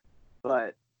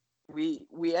 But we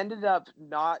ended up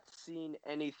not seeing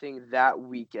anything that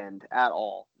weekend at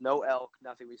all. No elk,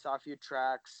 nothing. We saw a few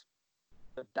tracks,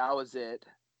 but that was it.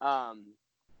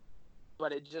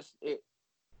 But it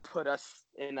put us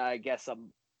in, I guess, a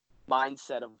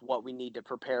mindset of what we need to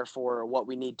prepare for, or what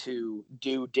we need to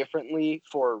do differently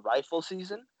for rifle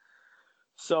season.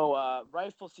 So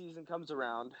rifle season comes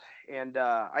around, and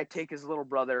I take his little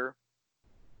brother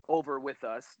over with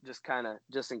us, just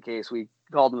in case. We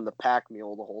called him the pack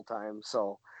mule the whole time.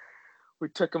 So we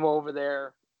took him over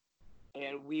there,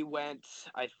 and we went,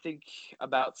 I think,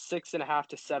 about 6.5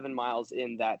 to 7 miles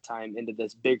in that time into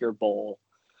this bigger bowl,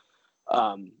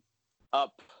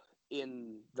 up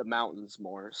in the mountains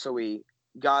more. So we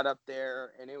got up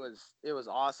there, and it was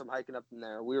awesome hiking up in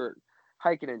there. We were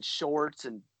hiking in shorts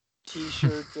and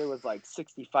t-shirts. It was like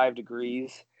 65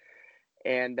 degrees.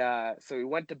 And so we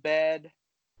went to bed,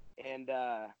 and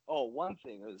one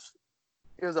thing,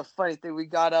 it was a funny thing. We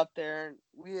got up there, and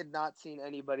we had not seen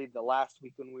anybody the last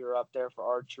week when we were up there for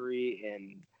archery,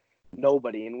 and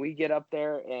nobody. And we get up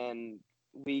there, and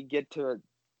we get to a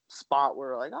spot where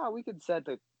we're like, oh, we could set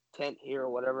the tent here or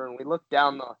whatever. And we look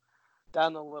down the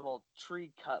little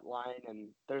tree cut line, and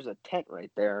there's a tent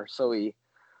right there. So we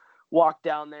walked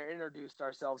down there, introduced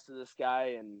ourselves to this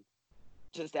guy, and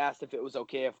just asked if it was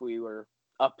okay if we were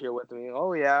up here with him.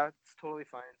 Oh yeah, it's totally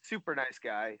fine. Super nice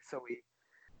guy. So we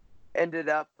ended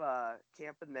up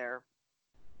camping there.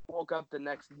 Woke up the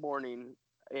next morning,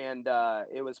 and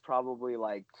it was probably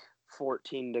like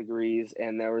 14 degrees,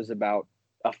 and there was about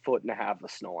 1.5 feet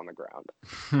of snow on the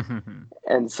ground.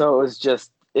 And so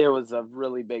it was a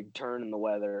really big turn in the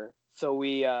weather. So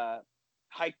we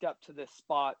hiked up to this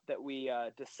spot that we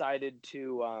decided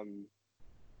to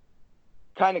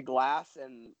kind of glass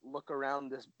and look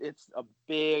around this. It's a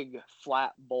big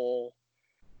flat bowl.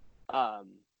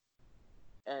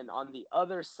 And on the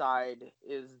other side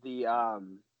is the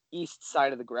east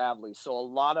side of the Gravelly. So a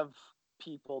lot of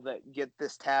people that get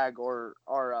this tag or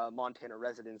are Montana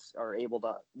residents are able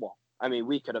to, well, I mean,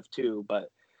 we could have too, but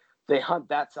they hunt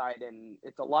that side, and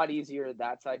it's a lot easier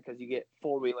that side because you get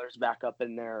four-wheelers back up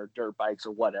in there, or dirt bikes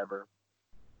or whatever.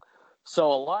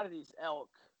 So a lot of these elk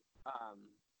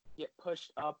get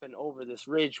pushed up and over this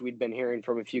ridge. We'd been hearing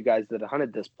from a few guys that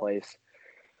hunted this place.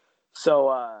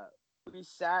 So we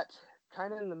sat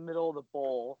kind of in the middle of the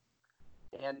bowl,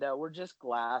 and we're just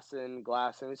glassing.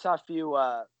 We saw a few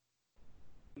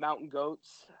mountain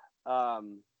goats,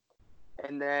 and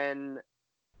then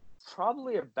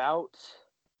probably about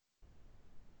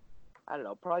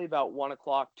 1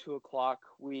 o'clock, 2 o'clock,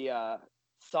 we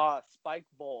saw a spike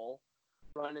bull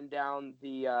running down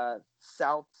the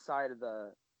south side of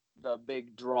the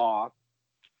big draw.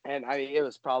 And I mean, it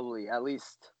was probably at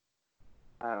least,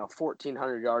 I don't know,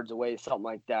 1,400 yards away, something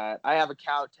like that. I have a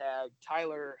cow tag.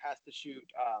 Tyler has to shoot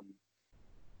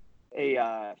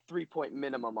a 3-point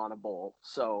minimum on a bull.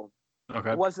 So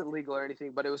Okay. It wasn't legal or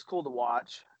anything, but it was cool to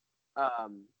watch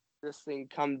this thing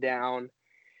come down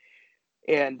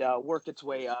and work its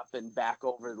way up and back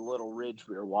over the little ridge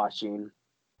we were watching.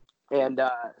 And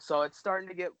so it's starting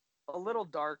to get a little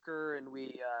darker, and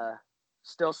we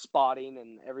still spotting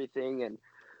and everything. And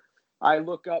I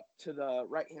look up to the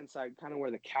right-hand side, kind of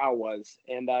where the cow was,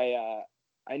 and I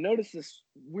noticed this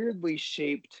weirdly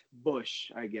shaped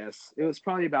bush, I guess. It was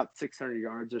probably about 600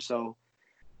 yards or so.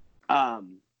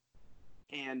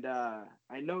 And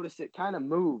I noticed it kind of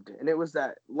moved, and it was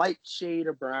that light shade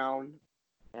of brown.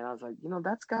 And I was like,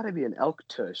 that's got to be an elk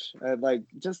tush. Like,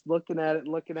 just looking at it,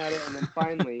 and then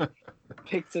finally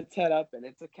picks its head up, and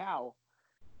it's a cow.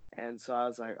 And so I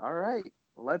was like, all right,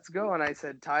 let's go. And I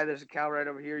said, Ty, there's a cow right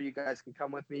over here. You guys can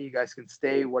come with me. You guys can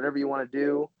stay, whatever you want to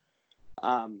do.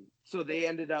 So they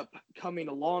ended up coming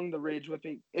along the ridge with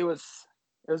me. It was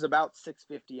about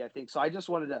 650, I think. So I just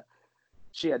wanted to,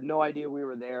 she had no idea we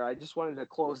were there. I just wanted to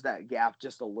close that gap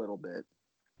just a little bit.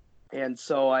 And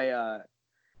so I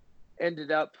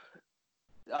ended up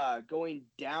going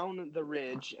down the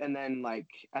ridge, and then like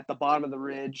at the bottom of the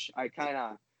ridge, I kind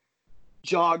of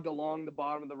jogged along the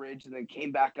bottom of the ridge and then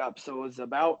came back up. So it was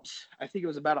about a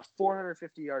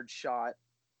 450-yard shot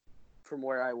from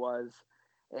where I was,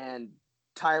 and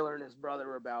Tyler and his brother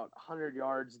were about 100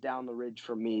 yards down the ridge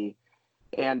from me.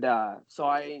 And so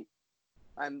I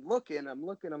I'm looking,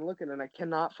 and I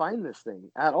cannot find this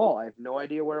thing at all. I have no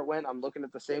idea where it went. I'm looking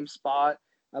at the same spot.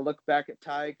 I look back at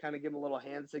Ty, kind of give him a little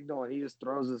hand signal, and he just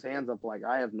throws his hands up like,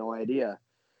 I have no idea.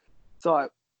 So I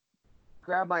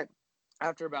grab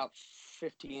after about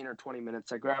 15 or 20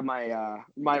 minutes, I grab my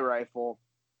rifle,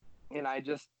 and I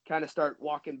just kind of start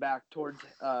walking back towards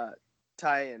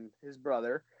Ty and his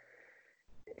brother.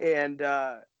 And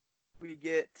I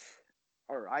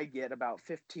get about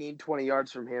 15, 20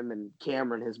 yards from him, and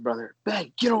Cameron, his brother,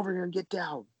 Ben, get over here and get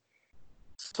down.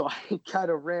 So I kind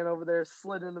of ran over there,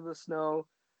 slid into the snow,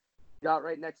 got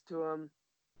right next to him.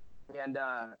 And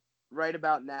right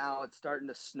about now, it's starting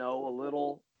to snow a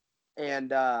little. And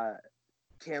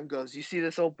Cam goes, you see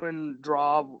this open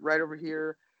draw right over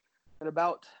here? And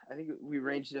I think we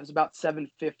ranged, it was about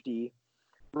 750.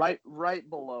 Right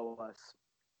below us,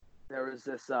 there was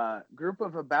this group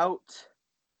of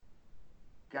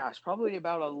probably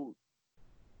about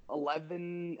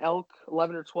 11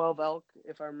 or 12 elk,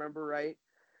 if I remember right,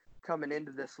 coming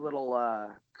into this little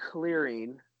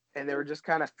clearing, and they were just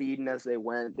kind of feeding as they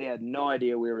went. They had no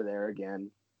idea we were there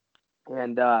again.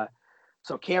 And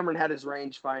so Cameron had his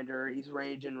rangefinder. He's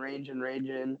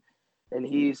ranging, and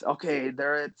he's, okay,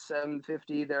 they're at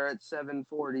 750, they're at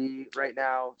 740 right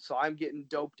now. So I'm getting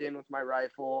doped in with my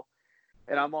rifle,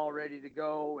 and I'm all ready to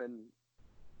go, and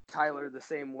Tyler the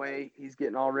same way. He's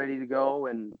getting all ready to go,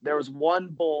 and there was one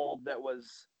bull that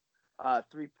was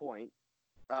 3-point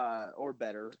or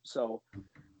better. So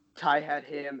Ty had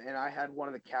him, and I had one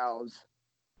of the cows.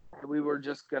 And we were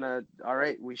just gonna, all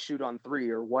right, we shoot on 3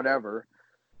 or whatever.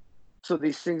 So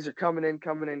these things are coming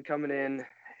in,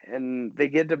 and they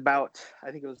get about,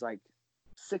 I think it was like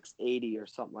 680 or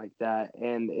something like that,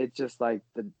 and it's just like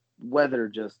the weather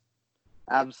just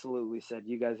absolutely said,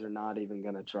 you guys are not even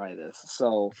going to try this.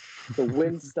 So the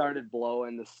wind started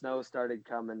blowing, the snow started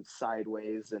coming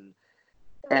sideways,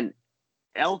 and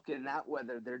elk in that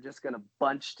weather, they're just going to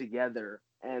bunch together.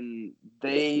 And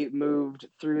they moved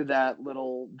through that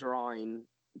little drawing,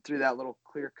 through that little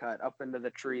clear cut up into the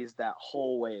trees that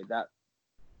whole way, that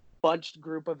bunched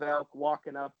group of elk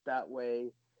walking up that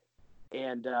way.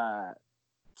 And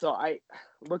so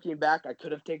looking back, I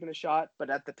could have taken a shot,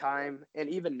 but at the time, and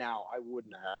even now, I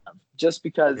wouldn't have, just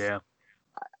because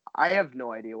I have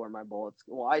no idea where my bullets.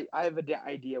 Well, I have an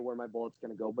idea where my bullet's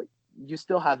going to go, but you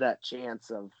still have that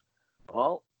chance of,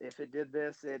 well, if it did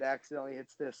this, it accidentally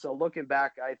hits this. So looking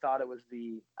back, I thought it was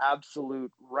the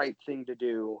absolute right thing to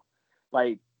do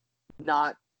by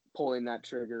not pulling that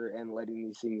trigger and letting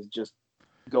these things just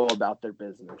go about their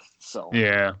business. So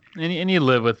yeah, and you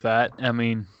live with that. I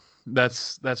mean,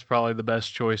 that's probably the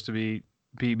best choice to be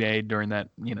made during that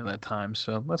that time.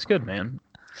 So that's good, man.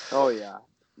 Oh yeah.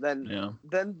 Then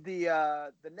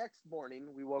the next morning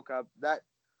we woke up. That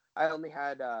I only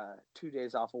had 2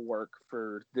 days off of work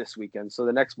for this weekend. So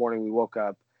the next morning we woke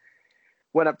up,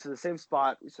 went up to the same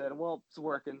spot. We said, well, it's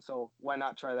working, so why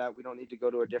not try that? We don't need to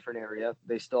go to a different area.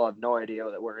 They still have no idea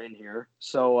that we're in here.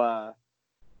 So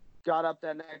got up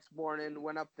that next morning,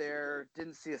 went up there,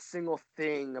 didn't see a single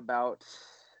thing about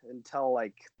until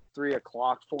like 3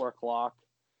 o'clock, 4 o'clock.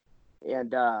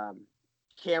 And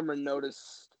Cameron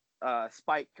noticed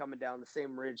spike coming down the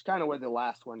same ridge, kind of where the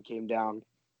last one came down,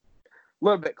 a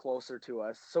little bit closer to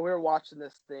us. So we were watching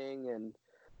this thing, and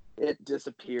it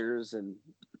disappears, and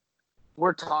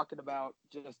we're talking about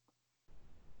just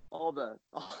all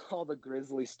the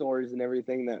grizzly stories and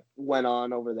everything that went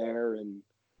on over there and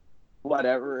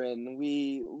whatever. And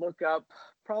we look up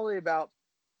probably about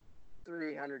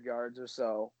 300 yards or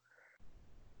so,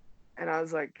 and I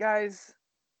was like, guys,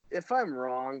 if I'm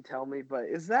wrong, tell me, but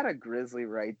is that a grizzly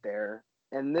right there?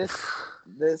 And this,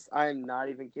 I'm not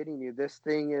even kidding you. This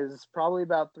thing is probably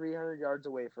about 300 yards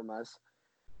away from us,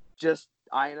 just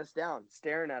eyeing us down,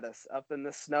 staring at us up in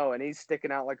the snow, and he's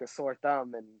sticking out like a sore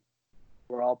thumb, and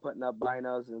we're all putting up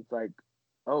binos, and it's like,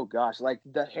 oh gosh, like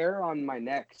the hair on my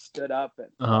neck stood up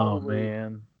at probably,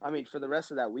 man. I mean, for the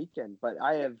rest of that weekend, but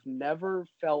I have never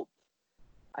felt,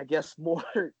 I guess,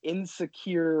 more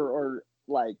insecure or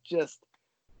like just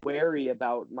wary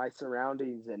about my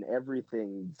surroundings and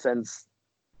everything since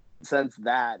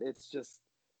that. It's just,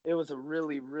 it was a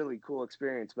really, really cool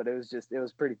experience, but it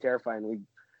was pretty terrifying.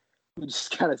 We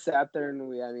just kind of sat there,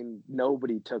 and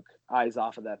nobody took eyes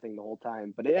off of that thing the whole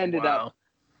time, but it ended up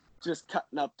just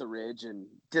cutting up the ridge and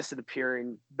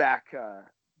disappearing back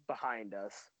behind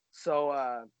us.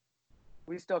 So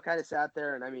we still kind of sat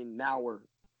there, and now we're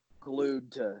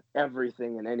glued to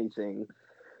everything and anything.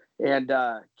 And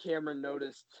Cameron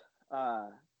noticed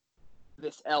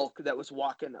this elk that was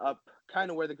walking up kind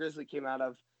of where the grizzly came out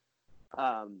of,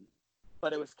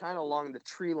 but it was kind of along the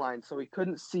tree line, so we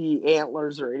couldn't see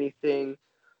antlers or anything.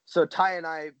 So Ty and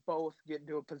I both get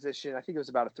into a position, I think it was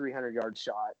about a 300-yard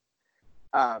shot,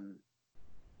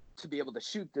 to be able to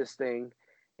shoot this thing.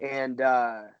 And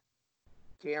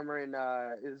Cameron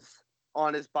is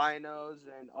on his binos,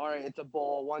 and all right, it's a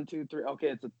bull. 1, 2, 3. Okay,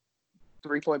 it's a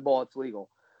 3-point bull. It's legal.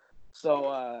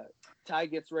 So Ty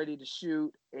gets ready to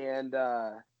shoot, and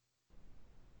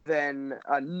then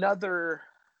another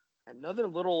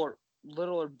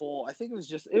littler bull. I think it was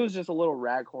just a little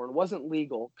raghorn. It wasn't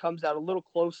legal. Comes out a little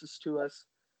closer to us.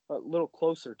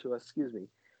 Excuse me,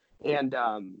 and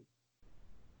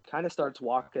kind of starts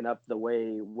walking up the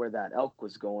way where that elk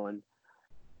was going,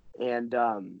 and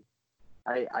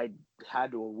I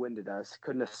had to have winded us.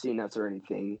 Couldn't have seen us or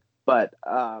anything, but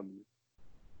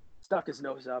stuck his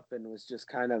nose up and was just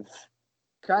kind of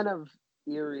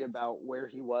eerie about where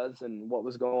he was and what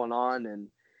was going on, and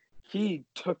he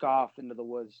took off into the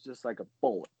woods just like a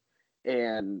bullet.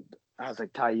 And I was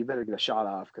like, Ty, you better get a shot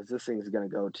off because this thing's gonna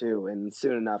go too. And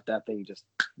soon enough, that thing just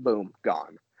boom,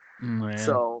 gone. Man.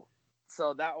 So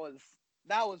that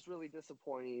was really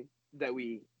disappointing that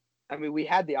we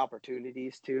had the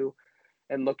opportunities to,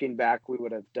 and looking back, we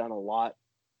would have done a lot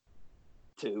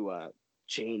to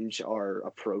change our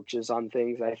approaches on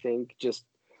things. I think just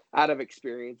out of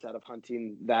experience, out of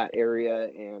hunting that area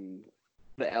and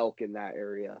the elk in that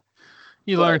area.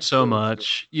 You learn so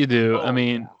much. You do. Oh, I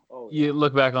mean, yeah. you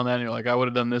look back on that and you're like, I would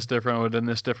have done this different. I would have done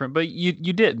this different. But you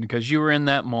didn't, because you were in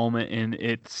that moment, and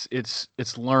it's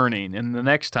learning. And the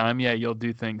next time, yeah, you'll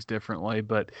do things differently.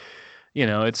 But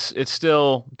it's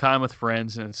still time with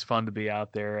friends, and it's fun to be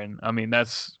out there. And I mean,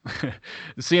 that's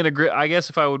seeing I guess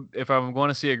if I'm going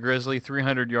to see a grizzly,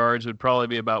 300 yards would probably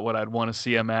be about what I'd want to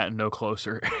see them at, and no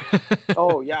closer.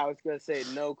 Oh yeah, I was gonna say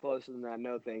no closer than that.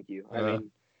 No, thank you. I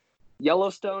mean,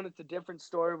 Yellowstone, it's a different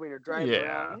story when you're driving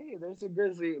around. Hey, there's a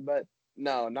grizzly, but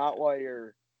no, not while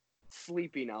you're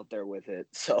sleeping out there with it.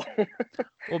 So,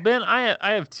 well, Ben,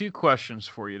 I have two questions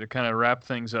for you to kind of wrap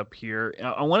things up here.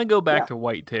 I want to go back to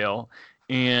whitetail,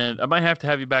 and I might have to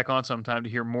have you back on sometime to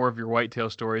hear more of your whitetail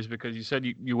stories, because you said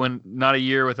you went not a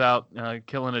year without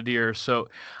killing a deer. So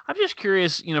I'm just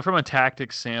curious, from a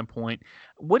tactics standpoint,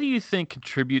 what do you think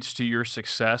contributes to your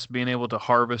success, being able to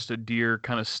harvest a deer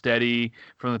kind of steady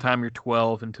from the time you're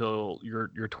 12 until you're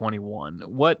 21?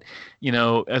 What,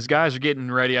 as guys are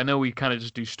getting ready, I know we kind of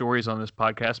just do stories on this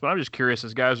podcast, but I'm just curious,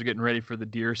 as guys are getting ready for the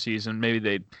deer season,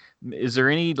 is there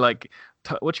any,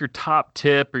 what's your top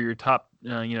tip or your top,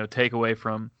 takeaway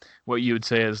from what you would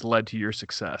say has led to your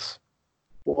success?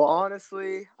 Well,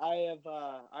 honestly,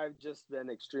 I've just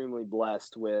been extremely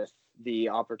blessed with the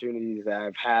opportunities that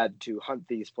I've had to hunt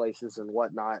these places and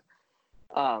whatnot.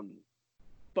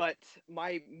 But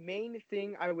my main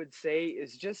thing I would say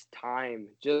is just time,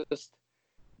 just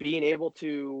being able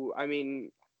to,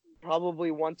 probably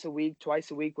once a week,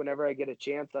 twice a week, whenever I get a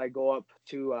chance, I go up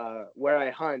to where I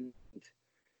hunt,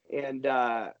 and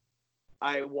I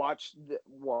watch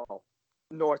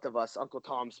north of us, Uncle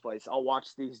Tom's place. I'll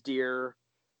watch these deer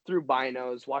through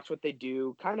binos, watch what they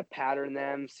do, kind of pattern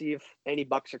them, see if any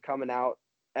bucks are coming out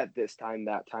at this time,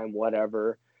 that time,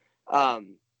 whatever.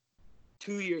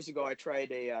 2 years ago, I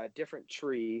tried a different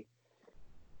tree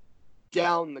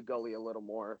down the gully a little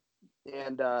more,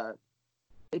 and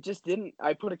it just didn't.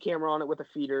 I put a camera on it with a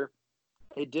feeder.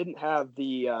 It didn't have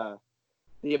the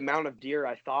amount of deer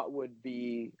I thought would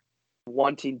be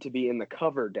wanting to be in the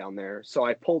cover down there. So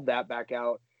I pulled that back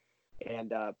out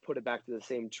and put it back to the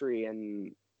same tree,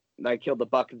 and I killed a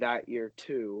buck that year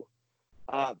too.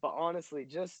 But honestly,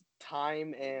 just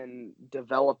time and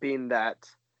developing that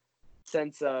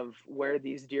sense of where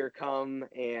these deer come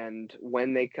and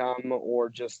when they come, or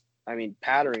just,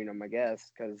 patterning them, I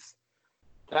guess, because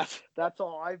that's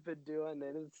all I've been doing,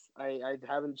 and I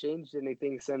haven't changed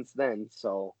anything since then.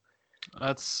 So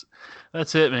that's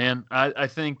it, man. I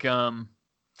think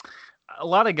a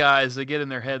lot of guys, they get in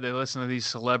their head, they listen to these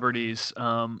celebrities,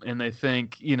 and they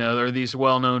think, they're these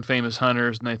well-known famous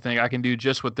hunters, and they think I can do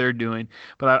just what they're doing.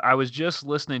 But I was just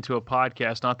listening to a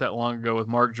podcast not that long ago with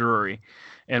Mark Drury,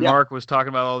 and Mark was talking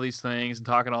about all these things and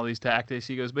talking all these tactics.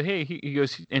 He goes, but hey, he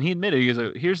goes, and he admitted, he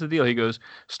goes, here's the deal. He goes,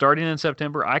 starting in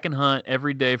September, I can hunt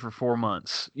every day for 4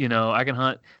 months. I can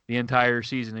hunt the entire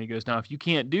season. And he goes, now, if you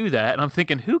can't do that, and I'm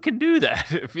thinking, who can do that?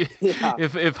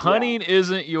 If hunting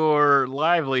isn't your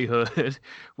livelihood,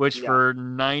 which for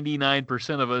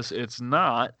 99% of us it's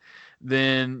not,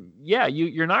 then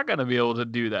you're not going to be able to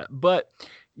do that. But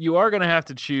you are going to have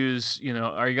to choose,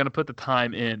 are you going to put the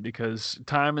time in? Because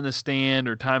time in the stand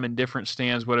or time in different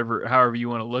stands, however you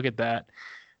want to look at that,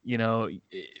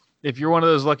 if you're one of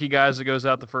those lucky guys that goes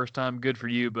out the first time, good for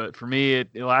you. But for me,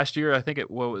 last year, I think it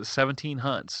was 17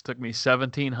 hunts. It took me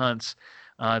 17 hunts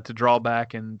to draw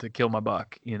back and to kill my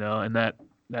buck, and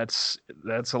that's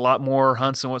a lot more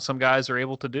hunts than what some guys are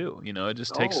able to do. It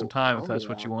just takes some time if that's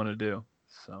what you want to do.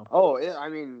 So. Oh, yeah, I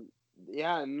mean,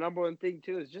 yeah, and number one thing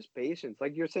too is just patience.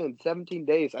 Like you're saying, 17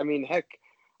 days. I mean, heck,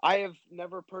 I have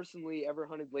never personally ever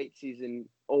hunted late season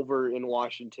over in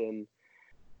Washington.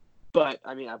 But,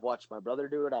 I mean, I've watched my brother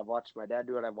do it. I've watched my dad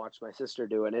do it. I've watched my sister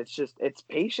do it. And it's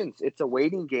patience. It's a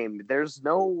waiting game. There's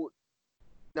no,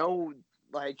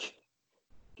 like,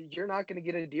 you're not going to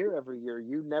get a deer every year.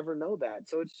 You never know that.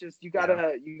 So it's just, you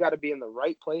gotta be in the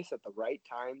right place at the right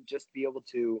time. Just be able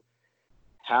to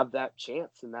have that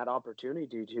chance and that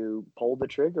opportunity to pull the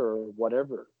trigger or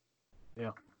whatever.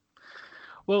 Yeah.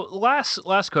 Well,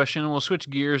 last question, and we'll switch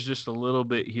gears just a little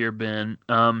bit here, Ben.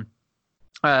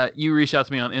 You reached out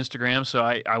to me on Instagram, so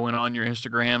I went on your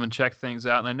Instagram and checked things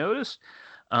out, and I noticed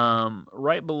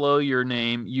right below your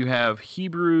name you have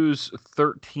Hebrews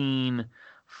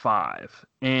 13:5,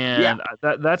 and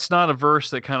that's not a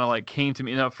verse that kind of like came to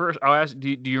me. Now, first I'll ask,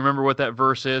 do you remember what that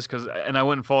verse is? And I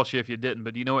wouldn't fault you if you didn't,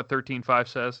 but do you know what 13:5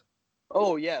 says?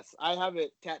 Oh, yes. I have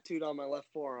it tattooed on my left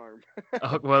forearm.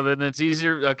 Oh, well, then it's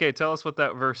easier. Okay, tell us what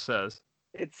that verse says.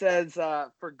 It says,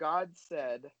 for God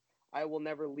said, I will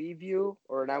never leave you,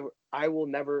 or I will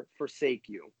never forsake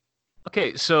you.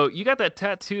 Okay, so you got that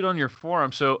tattooed on your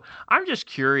forearm. So I'm just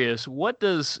curious, what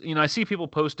does, I see people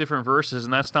post different verses,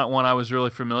 and that's not one I was really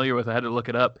familiar with. I had to look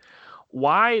it up.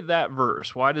 Why that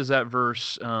verse? Why does that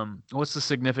verse, what's the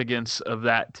significance of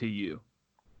that to you?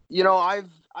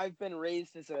 I've been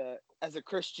raised as a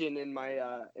Christian in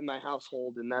my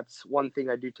household, and that's one thing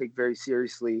I do take very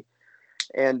seriously.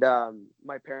 And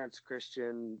my parents are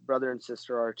Christian, brother and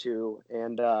sister are too.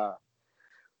 And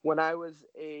when I was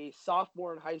a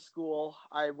sophomore in high school,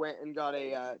 I went and got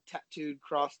a tattoo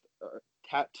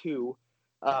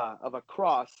of a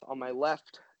cross on my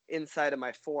left inside of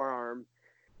my forearm.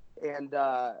 And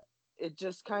it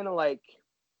just kind of like,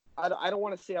 I don't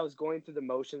want to say I was going through the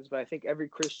motions, but I think every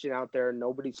Christian out there,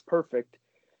 nobody's perfect,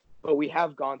 but we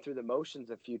have gone through the motions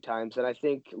a few times. And I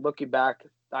think looking back,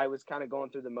 I was kind of going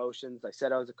through the motions. I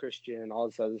said I was a Christian and all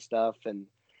this other stuff.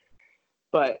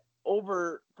 But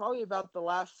over probably about the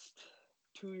last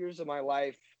 2 years of my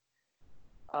life,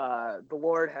 the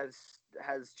Lord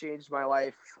has changed my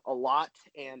life a lot.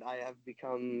 And I have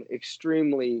become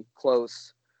extremely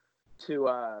close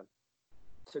to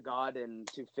God and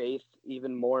to faith,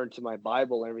 even more into my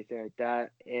Bible and everything like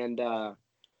that. And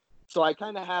so I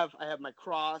have my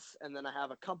cross, and then I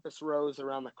have a compass rose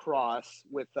around the cross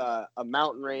with a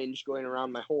mountain range going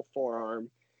around my whole forearm.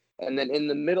 And then in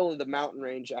the middle of the mountain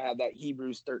range, I have that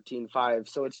Hebrews 13:5.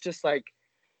 So it's just like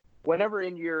whenever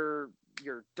in your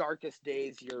darkest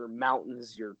days, your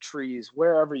mountains, your trees,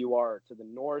 wherever you are, to the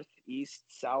north, east,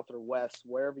 south, or west,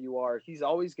 wherever you are, he's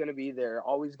always going to be there,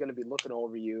 always going to be looking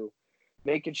over you,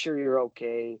 making sure you're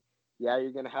okay. Yeah,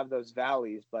 you're going to have those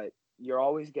valleys, but you're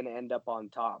always going to end up on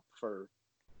top for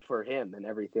him and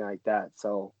everything like that.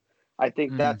 So I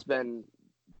think that's been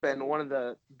one of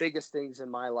the biggest things in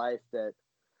my life that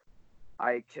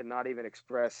I cannot even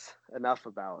express enough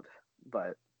about.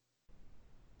 But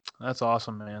that's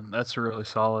awesome, man. That's really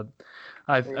solid.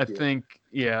 I think,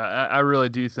 I really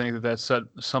do think that that's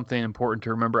something important to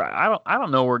remember. I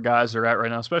don't know where guys are at right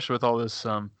now, especially with all this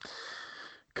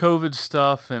COVID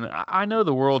stuff, and I know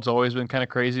the world's always been kind of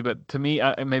crazy, but to me,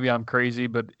 maybe I'm crazy,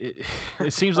 but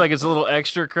it seems like it's a little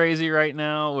extra crazy right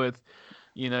now with,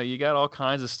 you got all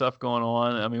kinds of stuff going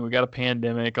on. I mean, we got a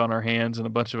pandemic on our hands and a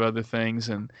bunch of other things,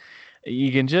 and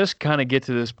you can just kind of get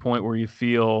to this point where you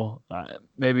feel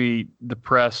maybe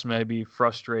depressed, maybe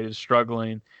frustrated,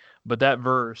 struggling. But that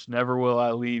verse, never will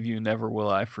I leave you, never will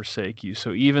I forsake you.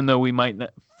 So even though we might not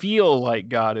feel like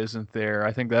God isn't there,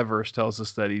 I think that verse tells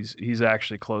us that he's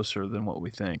actually closer than what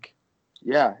we think.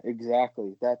 Yeah,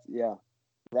 exactly. That's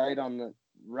right on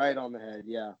the head.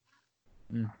 Yeah.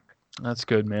 That's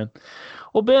good, man.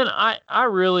 Well, Ben, I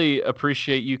really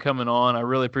appreciate you coming on. I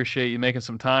really appreciate you making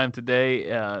some time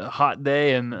today, hot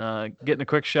day, and getting a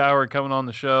quick shower and coming on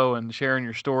the show and sharing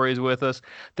your stories with us.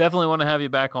 Definitely want to have you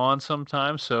back on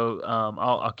sometime. So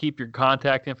I'll keep your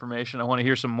contact information. I want to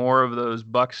hear some more of those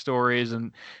buck stories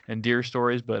and deer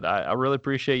stories, but I really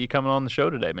appreciate you coming on the show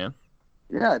today, man.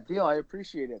 Yeah, deal. I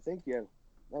appreciate it. Thank you.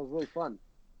 That was really fun.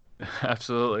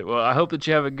 Absolutely. Well, I hope that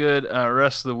you have a good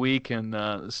rest of the week,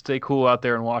 and stay cool out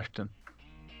there in Washington.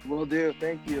 Will do.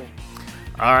 Thank you.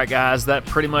 All right, guys, that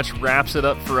pretty much wraps it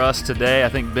up for us today. I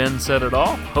think Ben said it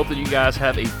all. Hope that you guys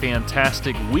have a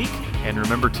fantastic week, and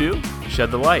remember to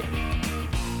shed the light.